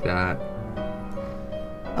nonsense like that?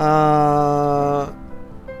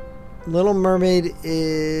 Little Mermaid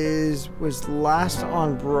was last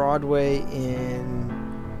on Broadway in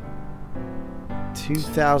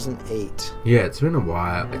 2008. Yeah, it's been a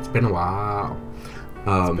while. It's been a while.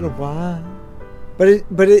 It's been a while, but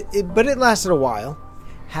it lasted a while.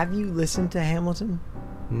 Have you listened to Hamilton?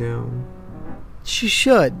 No. You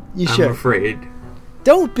should. You should. I'm afraid.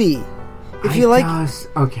 Don't be. If you like,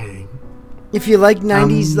 Okay. if you like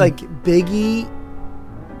 '90s like Biggie,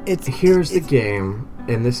 Here's the it's, game,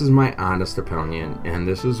 and this is my honest opinion, and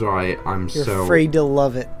this is why I'm you're so afraid to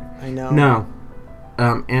love it. I know. No.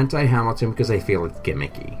 Anti-Hamilton because I feel it's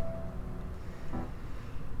gimmicky.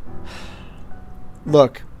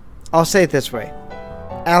 Look, I'll say it this way: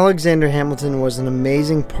 Alexander Hamilton was an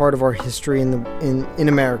amazing part of our history in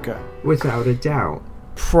America. Without a doubt.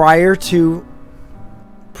 Prior to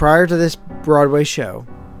this Broadway show,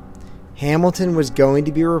 Hamilton was going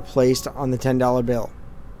to be replaced on the $10 bill.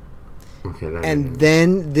 Okay, And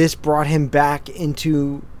then this brought him back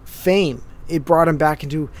into fame. It brought him back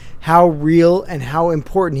into how real and how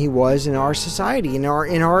important he was in our society, in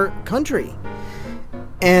our country.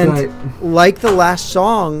 And But- like the last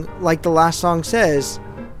song says,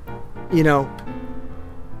 you know,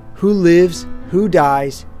 who lives, who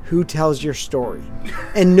dies, who tells your story.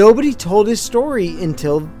 And nobody told his story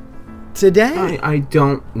until today. I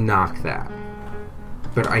don't knock that.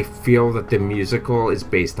 But I feel that the musical is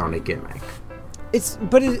based on a gimmick.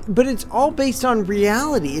 But it's all based on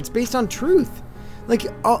reality. It's based on truth. Like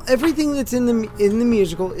everything that's in the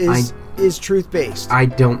musical is truth based. I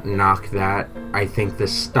don't knock that. I think the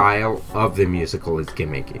style of the musical is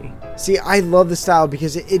gimmicky. See, I love the style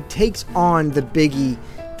because it takes on the Biggie,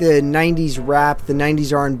 the 90s rap, the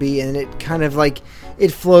 90s R&B, and it kind of like,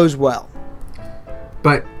 it flows well.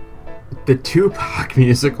 But the Tupac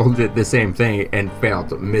musical did the same thing and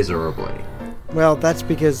failed miserably. Well, that's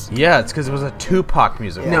because... Yeah, it's because it was a Tupac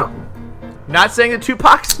music. No. Not saying that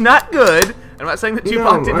Tupac's not good. I'm not saying that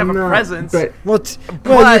Tupac didn't have a presence. But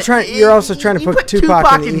Well, you're also trying to put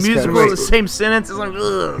Tupac in the East musical Coast. in the same sentence. It's like,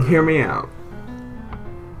 ugh. hear me out.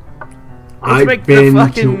 Let's make the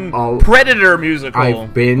fucking Predator musical.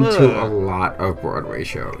 I've been to a Ugh. lot of Broadway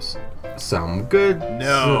shows. Some good.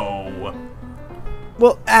 No.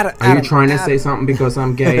 Well, Adam... Are you trying to say something because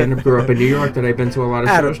I'm gay and grew up in New York that I've been to a lot of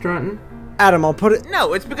Adam. shows, Trenton? Adam, I'll put it...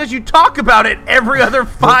 No, it's because you talk about it every other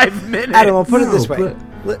 5 minutes. Adam, I'll put it No, this way.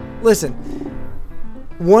 Listen,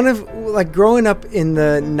 one of growing up in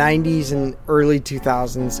the 90s and early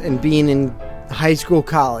 2000s and being in high school,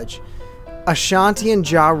 college, Ashanti and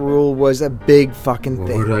Ja Rule was a big fucking What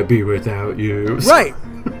thing. would I be without you? Right.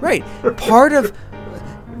 Part of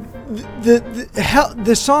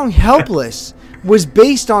the song "Helpless" was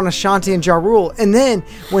based on Ashanti and Ja Rule, and then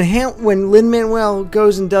when Lin-Manuel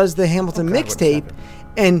goes and does the Hamilton mixtape,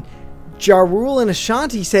 and Ja Rule and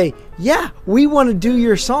Ashanti say, "Yeah, we want to do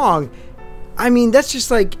your song." I mean, that's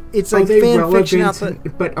just like it's like fan fiction out there.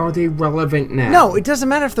 But are they relevant now? No, it doesn't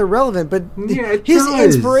matter if they're relevant, but Yeah, it his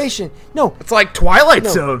does. inspiration. No, It's like Twilight no,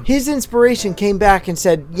 Zone. his inspiration came back and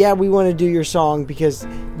said, "Yeah, we want to do your song because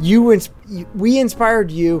we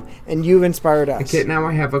inspired you and you've inspired us." Okay, now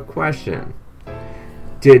I have a question.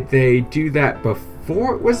 Did they do that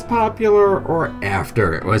before it was popular or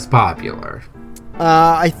after it was popular?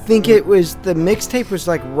 I think it was the mixtape was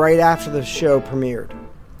like right after the show premiered.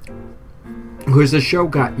 Because the show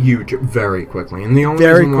got huge very quickly. And the only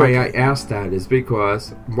Very reason why I quickly. asked that is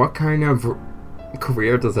because what kind of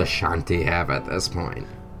career does Ashanti have at this point?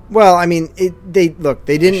 Well, I mean, they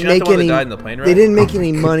didn't she not make the one that any. died in the plane They wreck? didn't make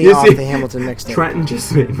any money You off see, the Hamilton mixtape. Trenton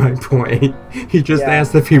just made my point. He just Yeah,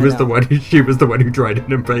 asked if he I was the know. one who, she was the one who tried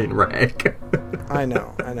in a plane wreck. I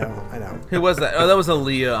know. Who was that? Oh, that was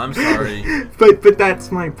Aaliyah. I'm sorry. But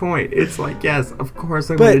that's my point. It's like, yes, of course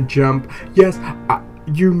I'm But- gonna jump. Yes,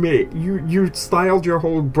 you styled your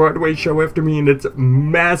whole Broadway show after me, and it's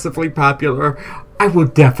massively popular. I will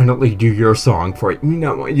definitely do your song for it. You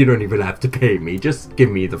know what? You don't even have to pay me. Just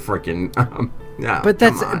give me the freaking. No, But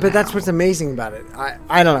that's what's amazing about it.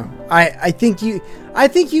 I don't know. I think you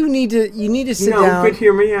need to sit No, down. but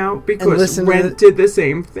hear me out, because listen to Rent did the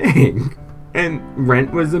same thing, and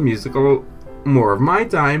Rent was a musical more of my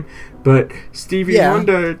time, but Stevie Yeah.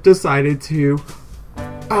 Wonder decided to.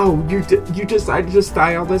 Oh, you decided to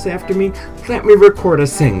style this after me? Let me record a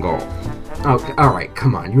single. Oh, all right,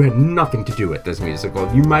 come on. You had nothing to do with this musical.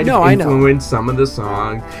 You might have I know. influenced some of the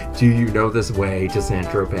song, Do You Know This Way, to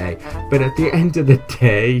Saint-Tropez, but at the end of the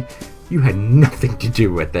day, you had nothing to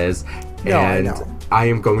do with this, No, I and know. I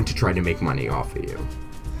am going to try to make money off of you.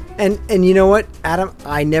 And you know what, Adam?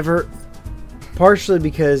 I never. Partially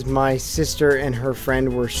because my sister and her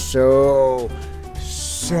friend were so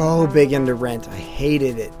big into Rent. I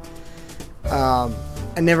hated it. I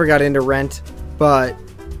never got into Rent, but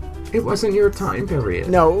It wasn't your time period.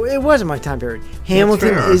 no, it wasn't my time period.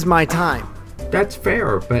 Hamilton fair. is my time. That's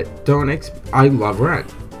fair, but don't. I love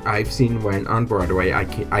Rent. I've seen Rent on Broadway.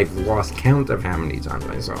 I've lost count of how many times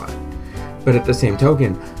I saw it. But at the same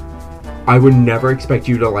token, I would never expect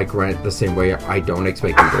you to like Rent the same way I don't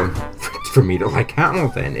expect you to, for me to like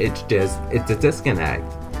Hamilton. It's a disconnect.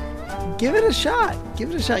 Give it a shot.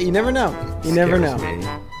 You never know. You never know. Scares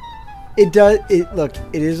me. It does. It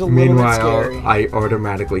is a little bit Meanwhile, scary. I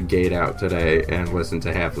automatically gate out today and listened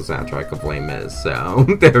to half the soundtrack of Les Mis, so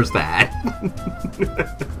there's that.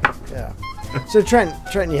 Yeah. So Trent,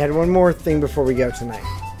 you had one more thing before we go tonight.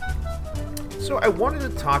 So I wanted to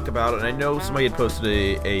talk about it, and I know somebody had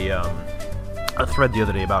posted a thread the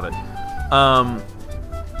other day about it.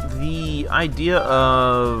 The idea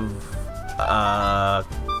of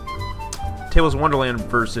Tales of Wonderland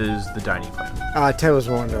versus the Dining Plan. Tables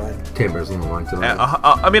of Wonderland. Timbers in the Wonderland.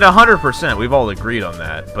 I mean, 100%. We've all agreed on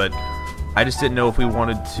that, but I just didn't know if we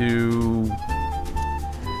wanted to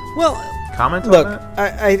Well, comment look, on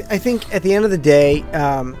that. I think at the end of the day,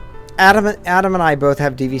 Adam and I both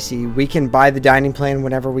have DVC. We can buy the dining plan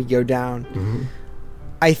whenever we go down. Mm-hmm.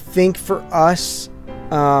 I think for us,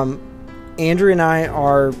 Andrew and I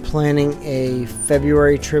are planning a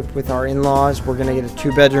February trip with our in-laws. We're going to get a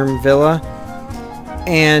 2-bedroom villa.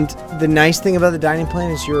 And the nice thing about the dining plan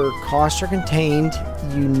is your costs are contained.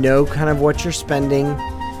 You know kind of what you're spending.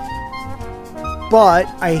 But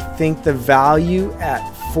I think the value at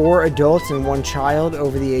 4 adults and 1 child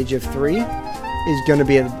over the age of 3 is going to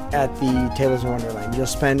be at the Tables of Wonderland.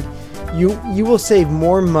 You will save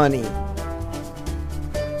more money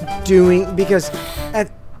because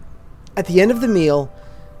at the end of the meal,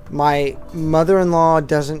 my mother-in-law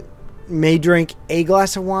may drink a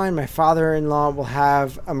glass of wine. My father-in-law will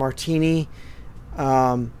have a martini.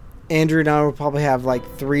 Andrew and I will probably have like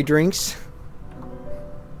 3 drinks.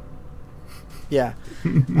 Yeah.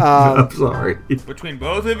 I'm sorry. Between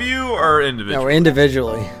both of you or individually? No,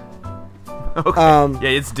 individually. Okay. Yeah,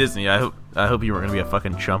 it's Disney. I hope you weren't gonna be a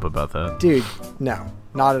fucking chump about that. Dude, no,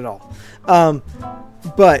 not at all.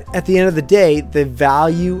 But at the end of the day, the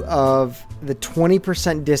value of the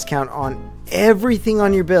 20% discount on everything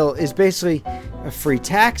on your bill is basically a free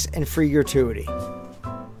tax and free gratuity.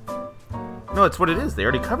 No, it's what it is. They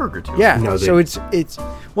already covered gratuity. Yeah, No, so it's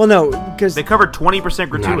well, no, because They covered 20% Not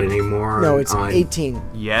gratuity. anymore. no, it's on, 18.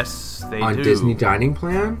 Yes, they on do. Disney Dining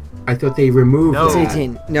Plan. I thought they removed No. It's that.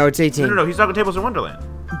 18. No, it's 18. No. He's talking Tables of Wonderland.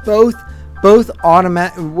 Both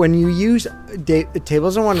automatic when you use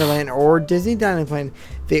Tables of Wonderland or Disney Dining Plan,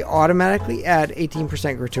 they automatically add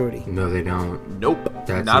 18% gratuity. No, they don't. Nope.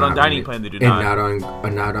 That's not on Dining right. Plan. They do And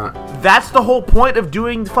not. not on. That's the whole point of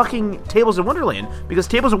doing fucking Tables of Wonderland, because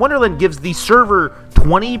Tables of Wonderland gives the server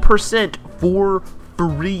 20% for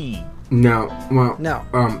free. No, well, No.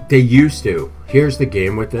 they used to. Here's the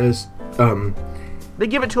game with this. They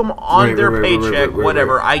give it to them on their paycheck.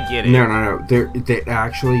 Whatever. I get it. No. They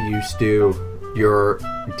actually used to. Your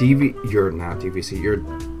not DVC. Oh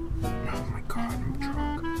my god, I'm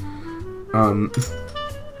drunk.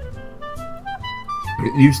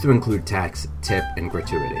 It used to include tax, tip, and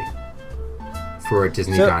gratuity for a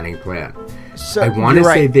Disney Dining Plan. So I want to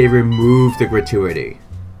you're say right. they removed the gratuity.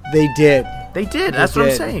 They did. They did. That's what I'm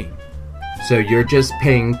did. saying. So you're just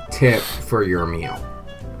paying tip for your meal.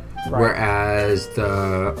 Right. Whereas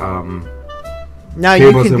the Now you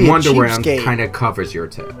Tables can in be a Wonderland cheapskate. kind of covers your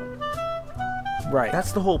tip. Right.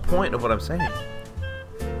 That's the whole point of what I'm saying.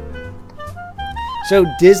 So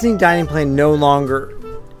Disney Dining Plan no longer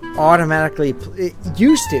automatically it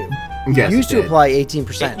used to. Yes, used it to did. apply It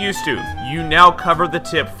 18%. used to. You now cover the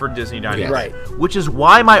tip for Disney Dining. Yes. Plan, Right. Which is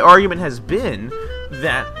why my argument has been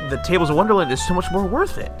that the Tables of Wonderland is so much more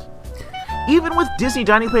worth it. Even with Disney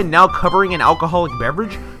Dining Plan now covering an alcoholic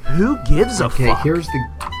beverage, who gives a Okay, fuck? here's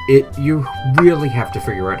you really have to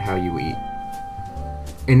figure out how you eat.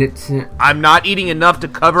 And it's I'm not eating enough to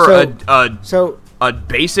cover So a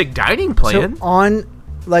basic dining plan. So on,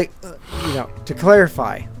 to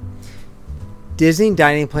clarify, Disney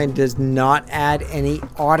Dining Plan does not add any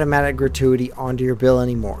automatic gratuity onto your bill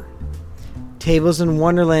anymore. Tables in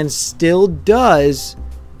Wonderland still does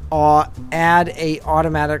add a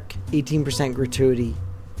automatic 18% gratuity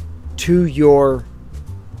to your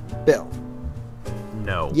bill.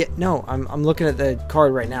 No. Yeah, no, I'm looking at the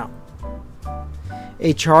card right now.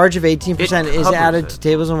 A charge of 18% is covers added it. to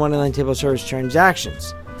Tables in Wonderland table service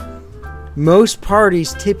transactions. Most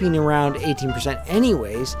parties tipping around 18%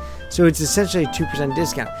 anyways, so it's essentially a 2%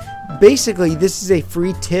 discount. Basically, this is a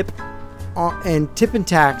free tip and tip and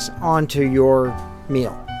tax onto your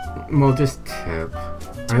meal. well, just tip.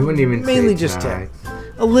 I wouldn't even Mainly say just tax. tip.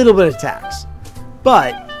 A little bit of tax.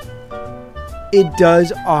 But it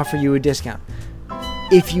does offer you a discount.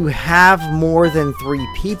 If you have more than 3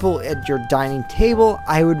 people at your dining table,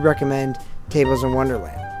 I would recommend Tables in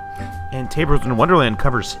Wonderland. And Tables in Wonderland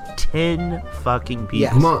covers 10 fucking people.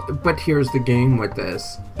 Yes. Well, but here's the game with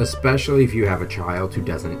this, especially if you have a child who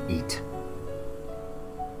doesn't eat.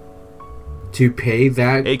 To pay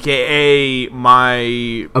that, AKA my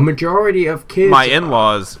a majority of kids,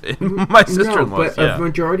 in-laws, my sister-in-laws. No, but yeah. a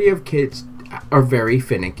majority of kids are very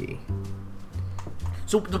finicky.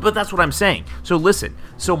 So, but that's what I'm saying. So listen.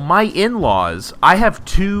 So my in-laws, I have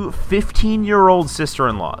 2 15-year-old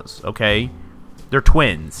sister-in-laws, okay? They're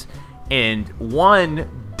twins. And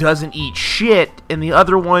one doesn't eat shit, and the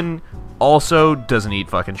other one also doesn't eat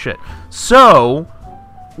fucking shit. So,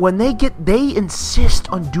 when they insist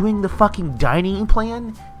on doing the fucking dining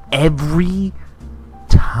plan every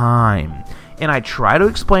time. And I try to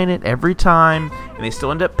explain it every time, and they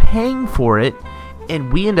still end up paying for it.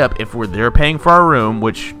 And we end up, if they're paying for our room,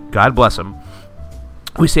 which God bless them,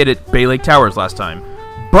 we stayed at Bay Lake Towers last time.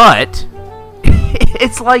 But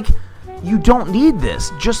it's like, you don't need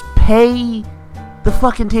this. Just pay the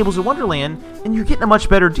fucking Tables of Wonderland, and you're getting a much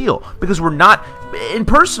better deal. Because we're not... And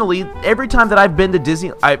personally, every time that I've been to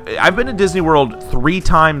Disney... I've been to Disney World 3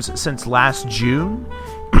 times since last June.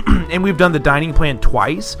 And we've done the dining plan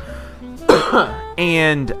twice.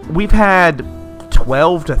 And we've had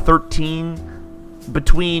 12 to 13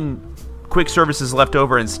 between quick services left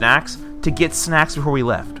over and snacks to get snacks before we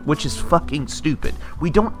left, which is fucking stupid.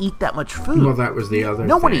 We don't eat that much food. Well, that was the other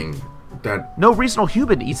Nobody, thing. No reasonable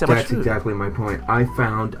human eats that much That's food. exactly my point. I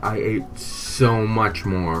found I ate so much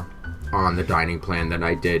more on the dining plan than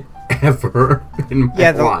I did ever in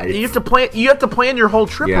my life. You have to plan your whole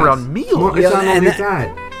trip Yes. around meals. Well, it's not and only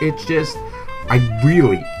that. It's just I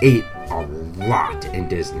really ate a lot in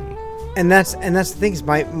Disney. And that's the thing is,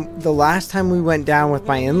 the last time we went down with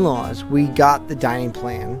my in-laws, we got the dining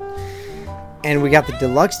plan, and we got the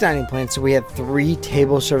deluxe dining plan, so we had 3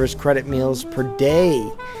 table service credit meals per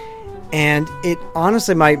day. And it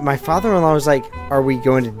honestly, my father-in-law was like, "Are we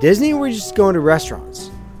going to Disney, or are we just going to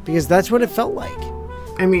restaurants?" Because that's what it felt like.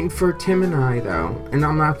 I mean, for Tim and I, though, and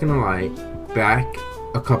I'm not gonna lie, back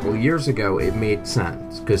a couple years ago, it made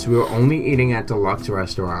sense because we were only eating at deluxe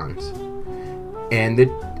restaurants, and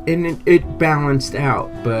it balanced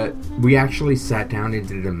out. But we actually sat down and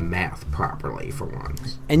did the math properly for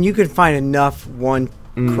once. And you could find enough one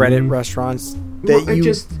credit restaurants that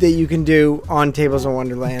Well, that you can do on Tables of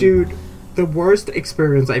Wonderland. Dude, the worst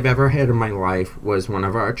experience I've ever had in my life was one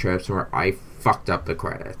of our trips where I fucked up the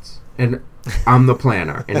credits. And I'm the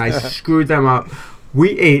planner, and I screwed them up.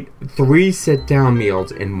 We ate 3 sit-down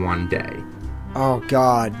meals in one day. Oh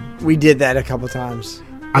God, we did that a couple times.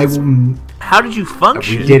 How did you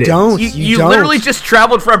function? We did it. You don't. literally just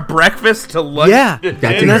traveled from breakfast to lunch. Yeah, to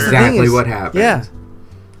That's dinner. exactly what happened. Yeah.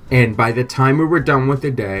 And by the time we were done with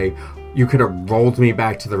the day, you could have rolled me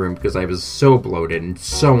back to the room because I was so bloated and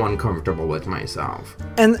so uncomfortable with myself.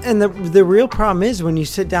 And the real problem is when you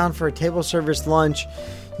sit down for a table service lunch,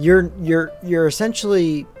 you're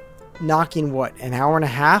essentially knocking what, an hour and a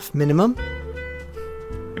half minimum,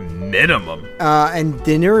 and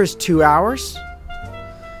dinner is 2 hours,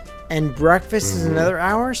 and breakfast is another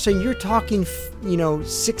hour. So you're talking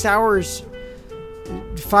 6 hours,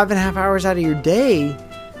 5.5 hours out of your day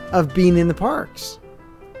of being in the parks.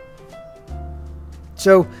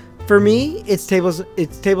 So for me, it's Tables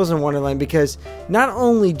in Wonderland, because not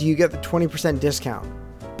only do you get the 20% discount,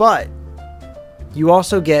 but you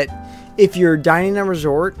also get, if you're dining at a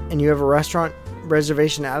resort and you have a restaurant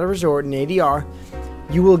reservation at a resort in ADR,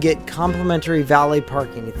 you will get complimentary valet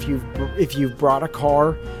parking. If you've brought a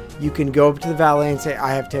car, you can go up to the valet and say,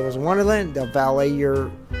 "I have Tables in Wonderland." They'll valet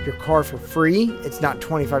your car for free. It's not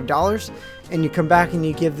 $25, and you come back and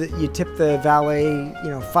you tip the valet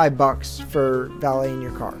 $5 for valeting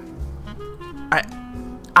your car.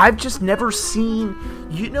 I've just never seen,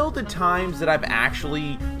 the times that I've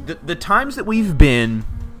actually, the times that we've been,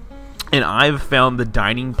 and I've found the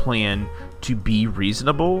dining plan to be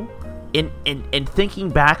reasonable, and thinking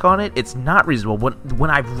back on it, it's not reasonable. When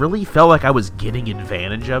I really felt like I was getting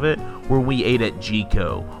advantage of it, when we ate at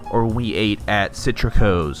Gico, or we ate at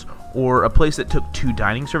Citrico's, or a place that took 2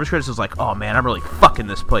 dining service credits, it was like, oh man, I'm really fucking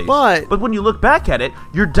this place. But when you look back at it,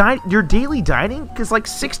 your daily dining is like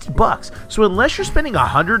 $60. So unless you're spending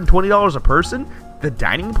 $120 a person, the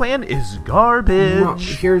dining plan is garbage. Well,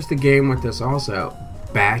 here's the game with this also.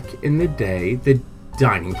 Back in the day, the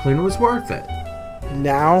dining plan was worth it.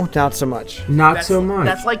 Now, not so much. So much.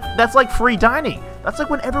 That's like free dining. That's like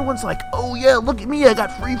when everyone's like, oh yeah, look at me, I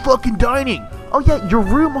got free fucking dining. Oh yeah, your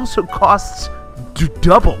room also costs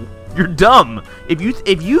double. You're dumb. If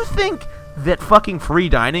you think that fucking free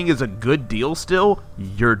dining is a good deal still,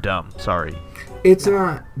 you're dumb. Sorry. It's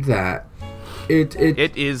not that. It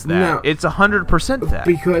is that. No, it's 100% that.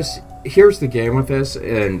 Because here's the game with this,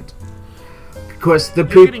 and because the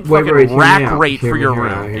You're getting fucking rack rate for your Hear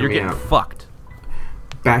room. You're me getting out. fucked.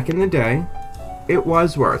 Back in the day, it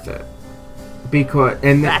was worth it.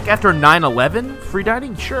 Back after 9/11, free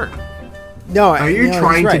dining, sure. No, are you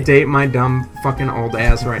trying to date my dumb fucking old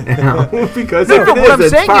ass right now? Because No, if it what is, I'm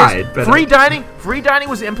it's saying fine. is, But free dining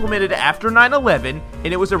was implemented after 9/11,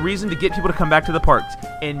 and it was a reason to get people to come back to the parks.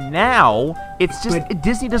 And now it's just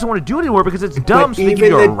Disney doesn't want to do it anymore because it's dumb. So they give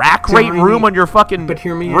you a rack rate room on your fucking But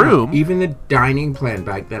hear me room. out. Even the dining plan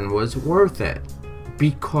back then was worth it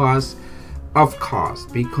because of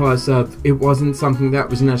cost. Because of it wasn't something that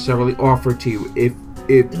was necessarily offered to you. If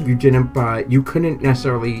you didn't buy, you couldn't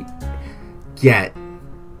necessarily get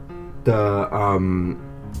the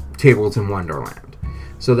Tables in Wonderland.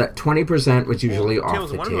 So that 20% was usually off Tables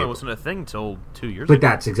the of Wonderland table. wasn't a thing until 2 years But ago.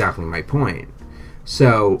 that's exactly my point.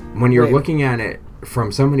 So when you're Wait. looking at it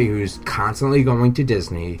from somebody who's constantly going to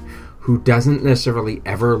Disney, who doesn't necessarily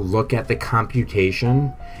ever look at the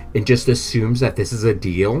computation and just assumes that this is a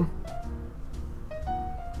deal,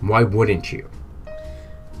 why wouldn't you?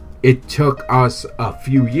 It took us a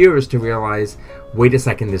few years to realize, wait a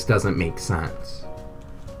second, this doesn't make sense.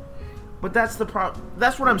 But that's the problem.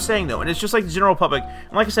 That's what I'm saying, though. And it's just like the general public.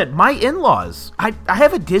 And like I said, my in-laws, I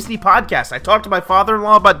have a Disney podcast. I talk to my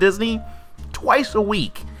father-in-law about Disney twice a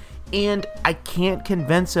week. And I can't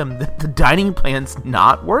convince him that the dining plan's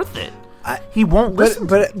not worth it. He won't listen.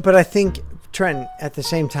 But I think, Trent, at the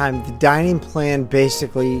same time, the dining plan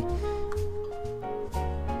basically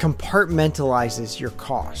compartmentalizes your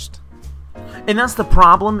cost. And that's the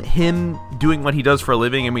problem, him doing what he does for a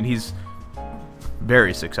living. I mean, he's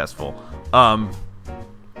very successful.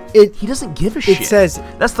 He doesn't give a shit. It says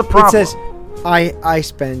that's the problem. It says I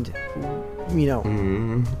spend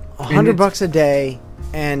 $100 a day,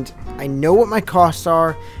 and I know what my costs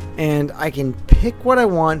are, and I can pick what I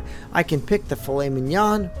want. I can pick the filet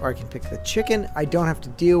mignon, or I can pick the chicken. I don't have to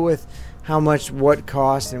deal with how much what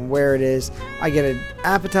costs and where it is. I get an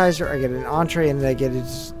appetizer, I get an entree, and then I get a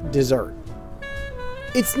dessert.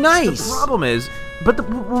 It's nice. The problem is,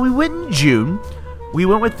 when we went in June, we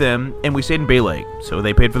went with them and we stayed in Bay Lake. So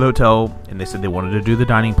they paid for the hotel and they said they wanted to do the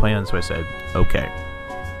dining plan. So I said, okay.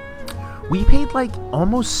 We paid like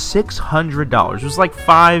almost $600. It was like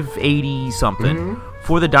 $580 something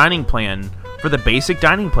for the dining plan, for the basic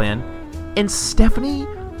dining plan. And Stephanie,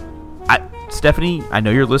 I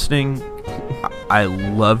know you're listening. I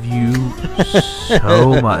love you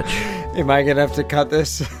so much. Am I gonna have to cut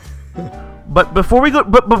this? But before we go,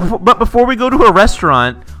 before we go to a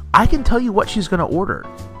restaurant, I can tell you what she's going to order.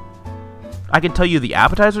 I can tell you the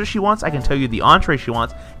appetizer she wants. I can tell you the entree she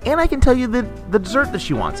wants, and I can tell you the dessert that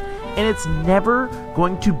she wants. And it's never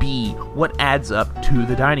going to be what adds up to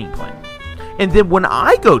the dining plan. And then when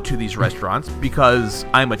I go to these restaurants, because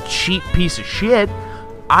I'm a cheap piece of shit,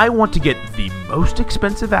 I want to get the most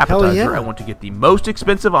expensive appetizer, yeah. I want to get the most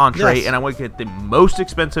expensive entree, Yes. and I want to get the most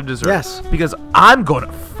expensive dessert. Yes. Because I'm going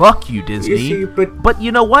to fuck you, Disney. You see, but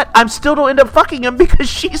you know what? I'm still don't end up fucking him because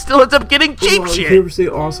she still ends up getting cheap Well, shit. here's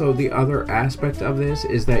also the other aspect of this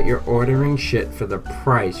is that you're ordering shit for the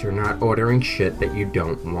price. You're not ordering shit that you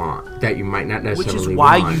don't want, that you might not Which necessarily is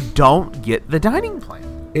why want. you don't get the dining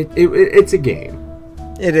plan. It's a game.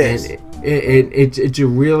 It is. And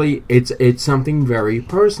it's something very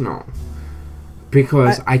personal,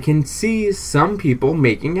 because I can see some people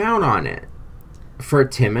making out on it. For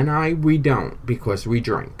Tim and I, we don't, because we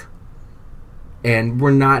drink, and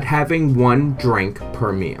we're not having one drink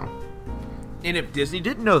per meal. And if Disney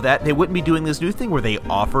didn't know that, they wouldn't be doing this new thing where they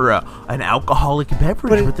offer an alcoholic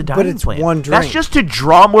beverage with the dining it's plan. one drink. That's just to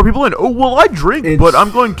draw more people in. Oh, well, I drink, It's- but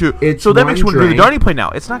I'm going to. it's So that one makes you want to do the drink. dining plan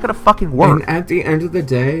now. It's not going to fucking work. And at the end of the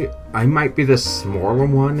day, I might be the smaller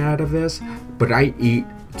one out of this, but I eat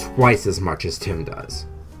twice as much as Tim does.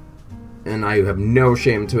 And I have no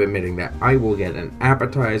shame to admitting that. I will get an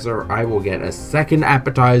appetizer. I will get a second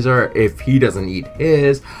appetizer if he doesn't eat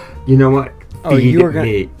his. You know what? Oh, Feed you were gonna-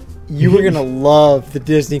 me. You were gonna love the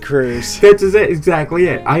Disney cruise. That's exactly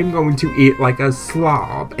it. I'm going to eat like a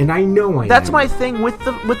slob, and I know I That's am. my thing with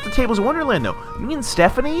the Tables of Wonderland, though. Me and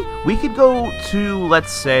Stephanie, we could go to,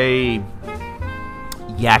 let's say,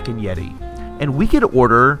 Yak and Yeti, and we could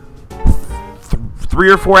order 3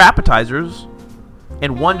 or 4 appetizers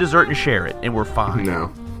and 1 dessert and share it, and we're fine.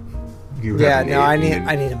 No. You Yeah, haven't no, I eaten.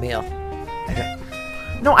 need a meal.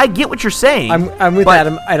 No, I get what you're saying. I'm with but-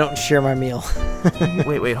 Adam. I don't share my meal.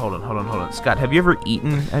 Wait, hold on. Scott, have you ever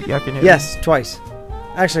eaten at Yak and Yeti? Yes, twice.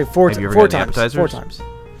 Actually, four Have you ever times. gotten the 4 appetizers? times.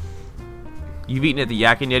 You've eaten at the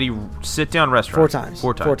Yak and Yeti sit-down restaurant? 4 times.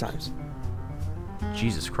 4 times. 4 times.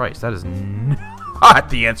 Jesus Christ, that is not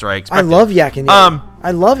the answer I I expected. love Yak and Yeti.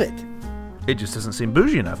 I love it. It just doesn't seem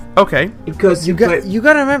bougie enough. Okay. Because You gotta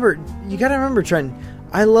remember, Trent.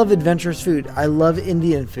 I love adventurous food. I love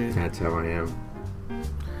Indian food. That's how I am.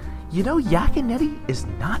 You know, Yak and Yeti is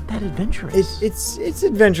not that adventurous. It's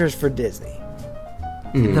adventurous for Disney.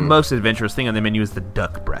 The most adventurous thing on the menu is the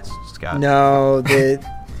duck breast, Scott. No,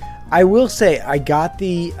 I will say I got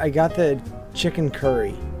the chicken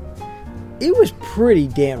curry. It was pretty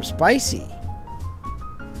damn spicy.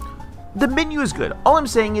 The menu is good. All I'm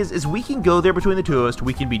saying is we can go there between the two of us.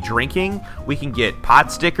 We can be drinking. We can get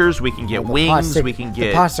pot stickers. We can get wings. We can get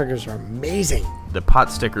the pot stickers are amazing. the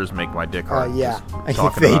pot stickers make my dick hard. Yeah, just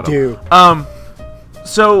talking they about 'em. do.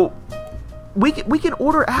 So we can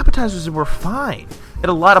order appetizers and we're fine at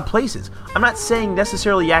a lot of places. I'm not saying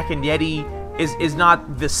necessarily Yak and Yeti is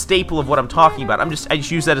not the staple of what I'm talking about. I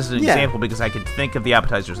just use that as an example because I can think of the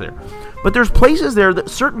appetizers there. But there's places there that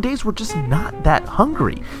certain days we're just not that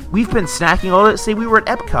hungry. We've been snacking all that. Say we were at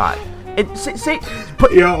Epcot. And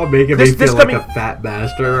Y'all making me feel like a fat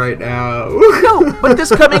bastard right now. No, but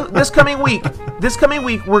this coming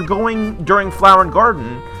week we're going during Flower and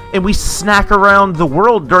Garden, and we snack around the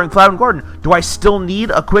world during Flower and Garden. Do I still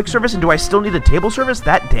need a quick service, and do I still need a table service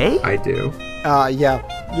that day? I do. Yeah.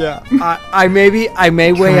 I may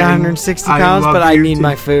weigh 160 pounds, but I need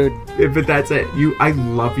my food. But that's it. I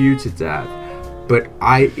love you to death, but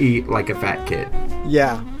I eat like a fat kid.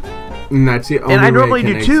 Yeah. And that's the only and I way normally I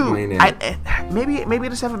can do too. explain it. Maybe I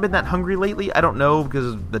just haven't been that hungry lately. I don't know because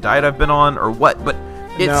of the diet I've been on or what. But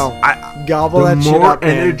gobble the that shit up. The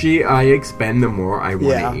more energy I expend, the more I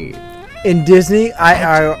want to eat. In Disney,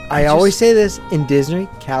 I always say this. In Disney,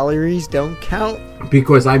 calories don't count.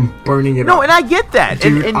 Because I'm burning it up. No, and I get that.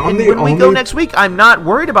 Dude, and when we go next week, I'm not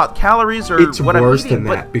worried about calories or what I'm eating. It's worse than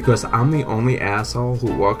that because I'm the only asshole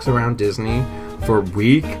who walks around Disney for a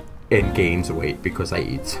week and gains weight because I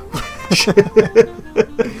eat so much.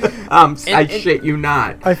 I shit you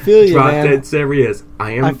not. I feel you, Drop man. dead serious.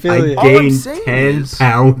 I gained All 10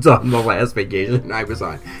 pounds on the last vacation I was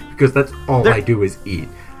on because that's all I do is eat.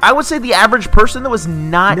 I would say the average person that was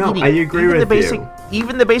not eating. No, I agree with you.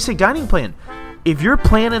 Even the basic dining plan. If you're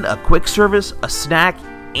planning a quick service, a snack,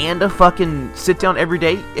 and a fucking sit down every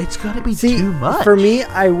day, it's gonna be too much. For me,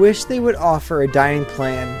 I wish they would offer a dining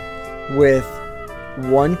plan with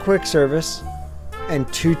one quick service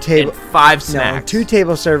and two table and 5 snacks. No, 2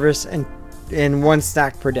 table service and 1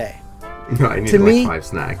 snack per day. No, I need 5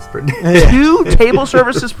 snacks per day. 2 table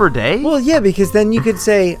services per day? Well, yeah, because then you could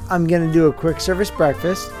say, I'm going to do a quick service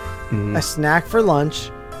breakfast, a snack for lunch,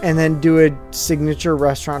 and then do a signature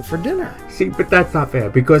restaurant for dinner. See, but that's not fair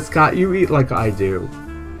because, Scott, you eat like I do.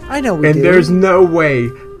 I know we do. And there's no way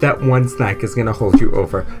that one snack is going to hold you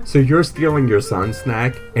over. So you're stealing your son's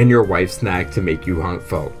snack and your wife's snack to make you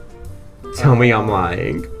full. Tell me I'm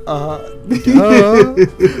lying. Wait.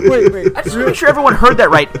 I just make sure everyone heard that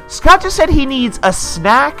right. Scott just said he needs a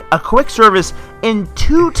snack, a quick service, and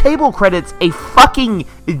 2 table credits a fucking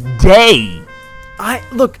day. I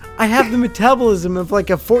have the metabolism of like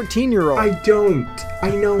a 14-year-old. I don't.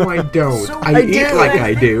 I know I don't. So I eat like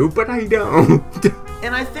I do, but I don't.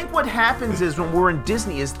 And I think what happens is when we're in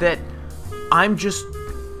Disney is that I'm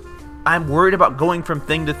worried about going from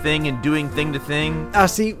thing to thing and doing thing to thing.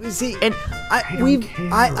 See, and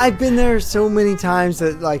I've been there so many times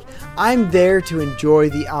that like I'm there to enjoy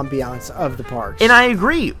the ambiance of the parks. And I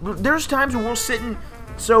agree. There's times when we'll sit and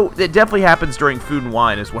so it definitely happens during Food and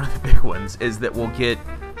Wine is one of the big ones. Is that we'll get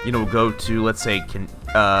go to let's say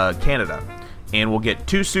Canada. And we'll get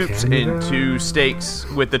 2 soups and 2 steaks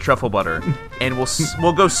with the truffle butter, and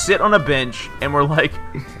we'll go sit on a bench, and we're like,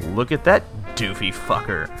 look at that doofy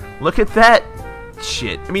fucker, look at that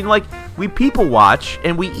shit. I mean, like we people watch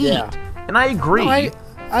and we eat, and I agree. No,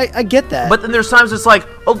 I get that. But then there's times it's like,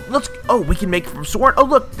 we can make from Soarin'. Oh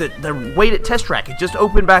look, the wait at Test Track, it just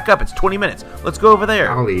opened back up. It's 20 minutes. Let's go over there.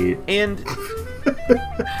 I'll eat. And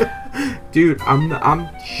dude, I'm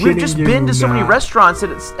we've just been to so many restaurants that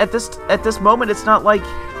it's at this moment it's not like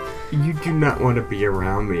you do not want to be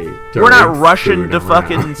around me. We're not rushing to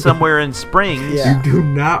fucking somewhere in Springs. Yeah. You do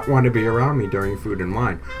not want to be around me during Food and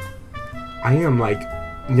Wine. I am like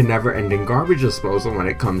the never-ending garbage disposal when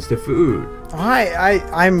it comes to food.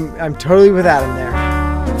 I'm totally with Adam there.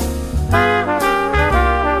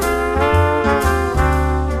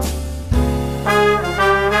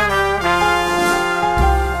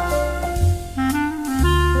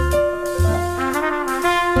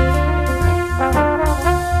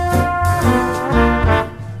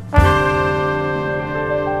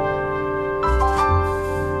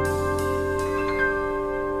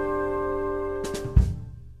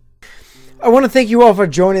 I want to thank you all for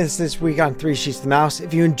joining us this week on 3 Sheets to the Mouse.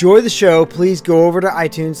 If you enjoy the show, please go over to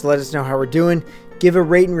iTunes to let us know how we're doing. Give a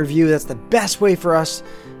rate and review. That's the best way for us,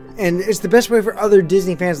 and it's the best way for other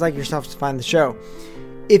Disney fans like yourself to find the show.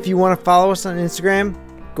 If you want to follow us on Instagram,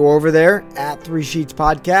 go over there at 3 Sheets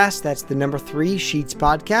Podcast. That's the number 3 Sheets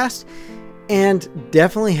Podcast. And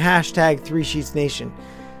definitely hashtag 3 Sheets Nation.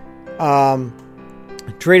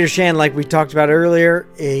 Trader Shan, like we talked about earlier,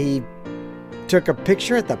 he took a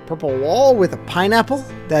picture at the purple wall with a pineapple.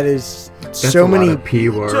 That is That's so a many lot of P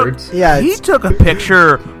words. He took a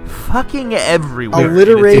picture fucking everywhere.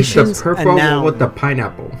 Alliterations. It's the purple a noun. with the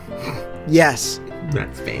pineapple. Yes.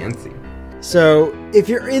 That's fancy. So if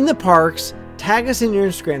you're in the parks, tag us in your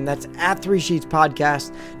Instagram. That's at 3 Sheets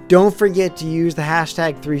Podcast. Don't forget to use the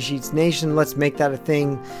hashtag 3 Sheets Nation. Let's make that a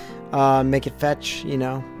thing. Make it fetch,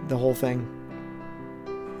 the whole thing.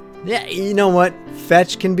 Yeah, you know what?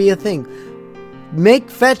 Fetch can be a thing.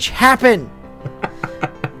 Make fetch happen.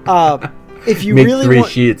 If you Make really 3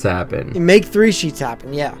 want, sheets happen. make 3 sheets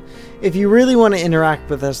happen. Yeah. If you really want to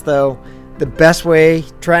interact with us, though, the best way,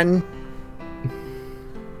 Trenton.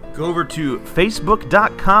 Go over to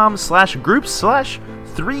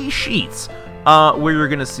facebook.com/groups/3sheets, where you're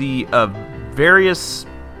going to see a various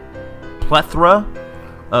plethora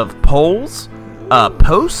of polls,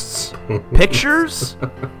 posts, pictures,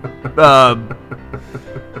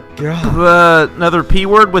 another P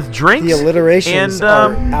word with drinks. The alliterations and,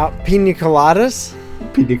 are out. Pina coladas.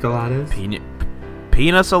 Pina coladas. Pina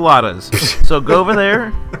coladas. So go over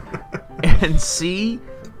there and see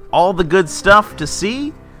all the good stuff to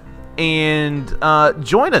see, and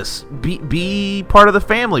join us. Be part of the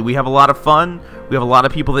family. We have a lot of fun. We have a lot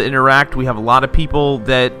of people that interact. We have a lot of people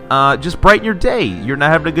that just brighten your day. You're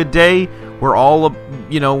not having a good day. We're all,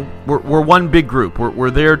 we're one big group. We're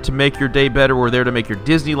there to make your day better. We're there to make your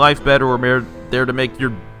Disney life better. We're there to make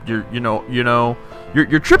your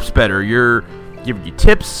trips better. Give you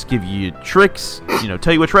tips, give you tricks,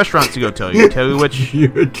 tell you which restaurants to go, tell you which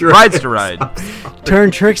rides to ride. Turn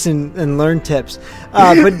tricks and learn tips.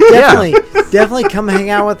 But definitely come hang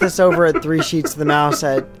out with us over at 3 Sheets of the Mouse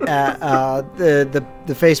at the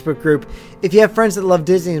Facebook group. If you have friends that love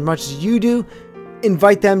Disney as much as you do,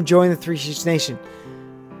 invite them, join the 3 Sheets Nation.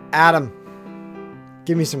 Adam,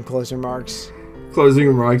 give me some closing remarks. Closing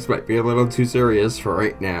remarks might be a little too serious for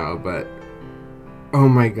right now, but oh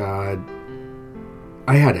my god.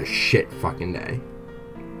 I had a shit fucking day.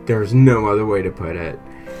 There's no other way to put it.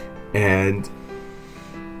 And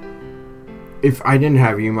if I didn't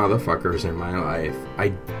have you motherfuckers in my life, I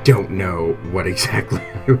don't know what exactly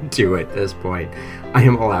I would do at this point. I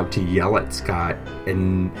am allowed to yell at Scott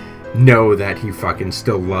and know that he fucking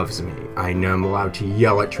still loves me. I know I'm allowed to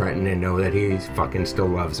yell at Trenton and know that he fucking still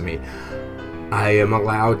loves me. I am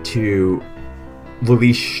allowed to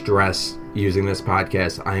release stress using this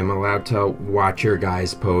podcast. I am allowed to watch your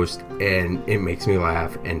guys post and it makes me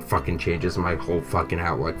laugh and fucking changes my whole fucking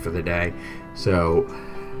outlook for the day. So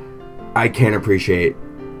I can't appreciate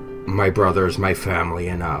my brothers, my family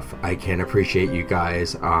enough. I can't appreciate you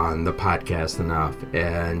guys on the podcast enough.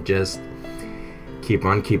 And just keep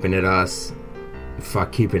on keeping it us.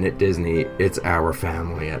 Fuck keeping it Disney. It's our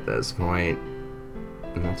family at this point.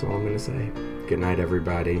 And that's all I'm gonna say. Good night,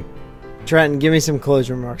 everybody. Trenton, give me some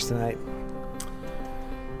closing remarks tonight.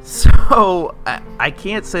 So, I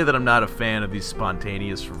can't say that I'm not a fan of these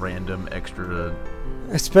spontaneous, random, extra...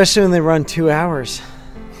 Especially when they run 2 hours.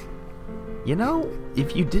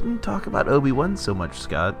 If you didn't talk about Obi-Wan so much,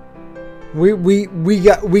 Scott... We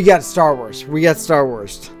got Star Wars. We got Star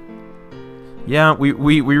Wars. Yeah, we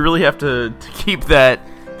really have to keep that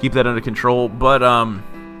under control. But, I'm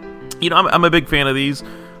a big fan of these.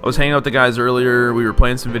 I was hanging out with the guys earlier. We were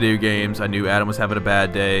playing some video games. I knew Adam was having a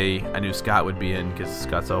bad day. I knew Scott would be in because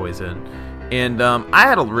Scott's always in. And I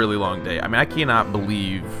had a really long day. I mean, I cannot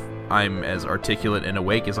believe I'm as articulate and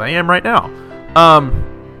awake as I am right now.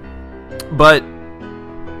 But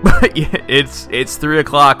yeah, it's 3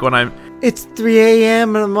 o'clock when I'm... It's 3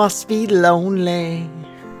 a.m. and I must be lonely.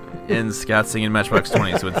 And Scott's singing Matchbox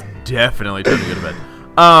 20, so it's definitely time to go to bed.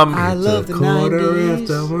 I love the 90s.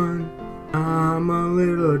 After 1. I'm a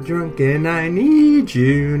little drunk and I need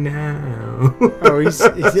you now. Oh, he's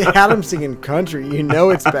Adam singing country. You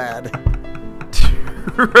know it's bad.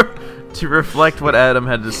 To reflect what Adam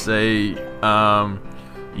had to say,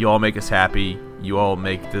 you all make us happy. You all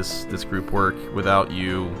make this group work. Without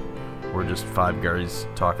you, we're just 5 guys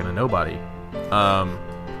talking to nobody.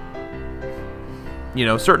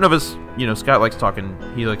 Certain of us, Scott likes talking.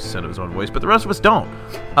 He likes to send his own voice, but the rest of us don't.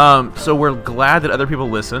 So we're glad that other people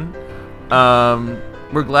listen.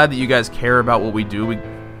 We're glad that you guys care about what we do.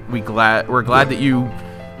 We're glad that you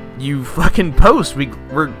fucking post.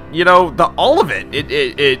 We're all of it.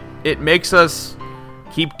 It makes us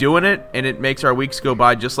keep doing it, and it makes our weeks go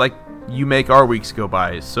by just like you make our weeks go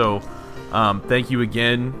by. So, thank you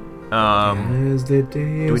again.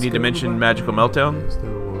 Do we need to mention Magical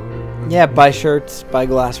Meltdown? Yeah, buy shirts, buy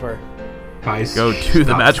glassware. Go to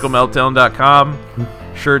themagicalmeltdown.com.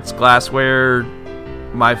 Shirts, glassware.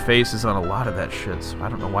 My face is on a lot of that shit, so I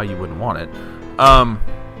don't know why you wouldn't want it.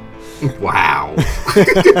 Wow.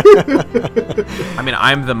 I mean,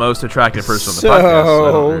 I'm the most attractive person on the podcast, so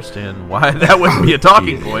I don't understand why that wouldn't be a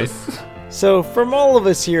talking point. So, from all of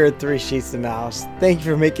us here at 3 Sheets of the Mouse, thank you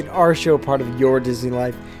for making our show part of your Disney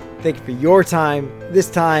life. Thank you for your time, this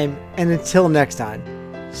time, and until next time,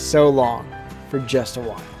 so long for just a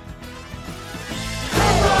while.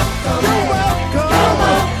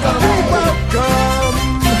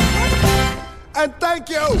 And thank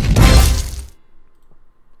you.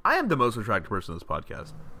 I am the most attractive person in this podcast.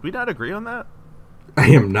 Do we not agree on that? I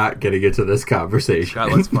am not getting into this conversation.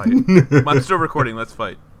 God, let's fight. I'm still recording. Let's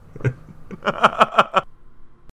fight.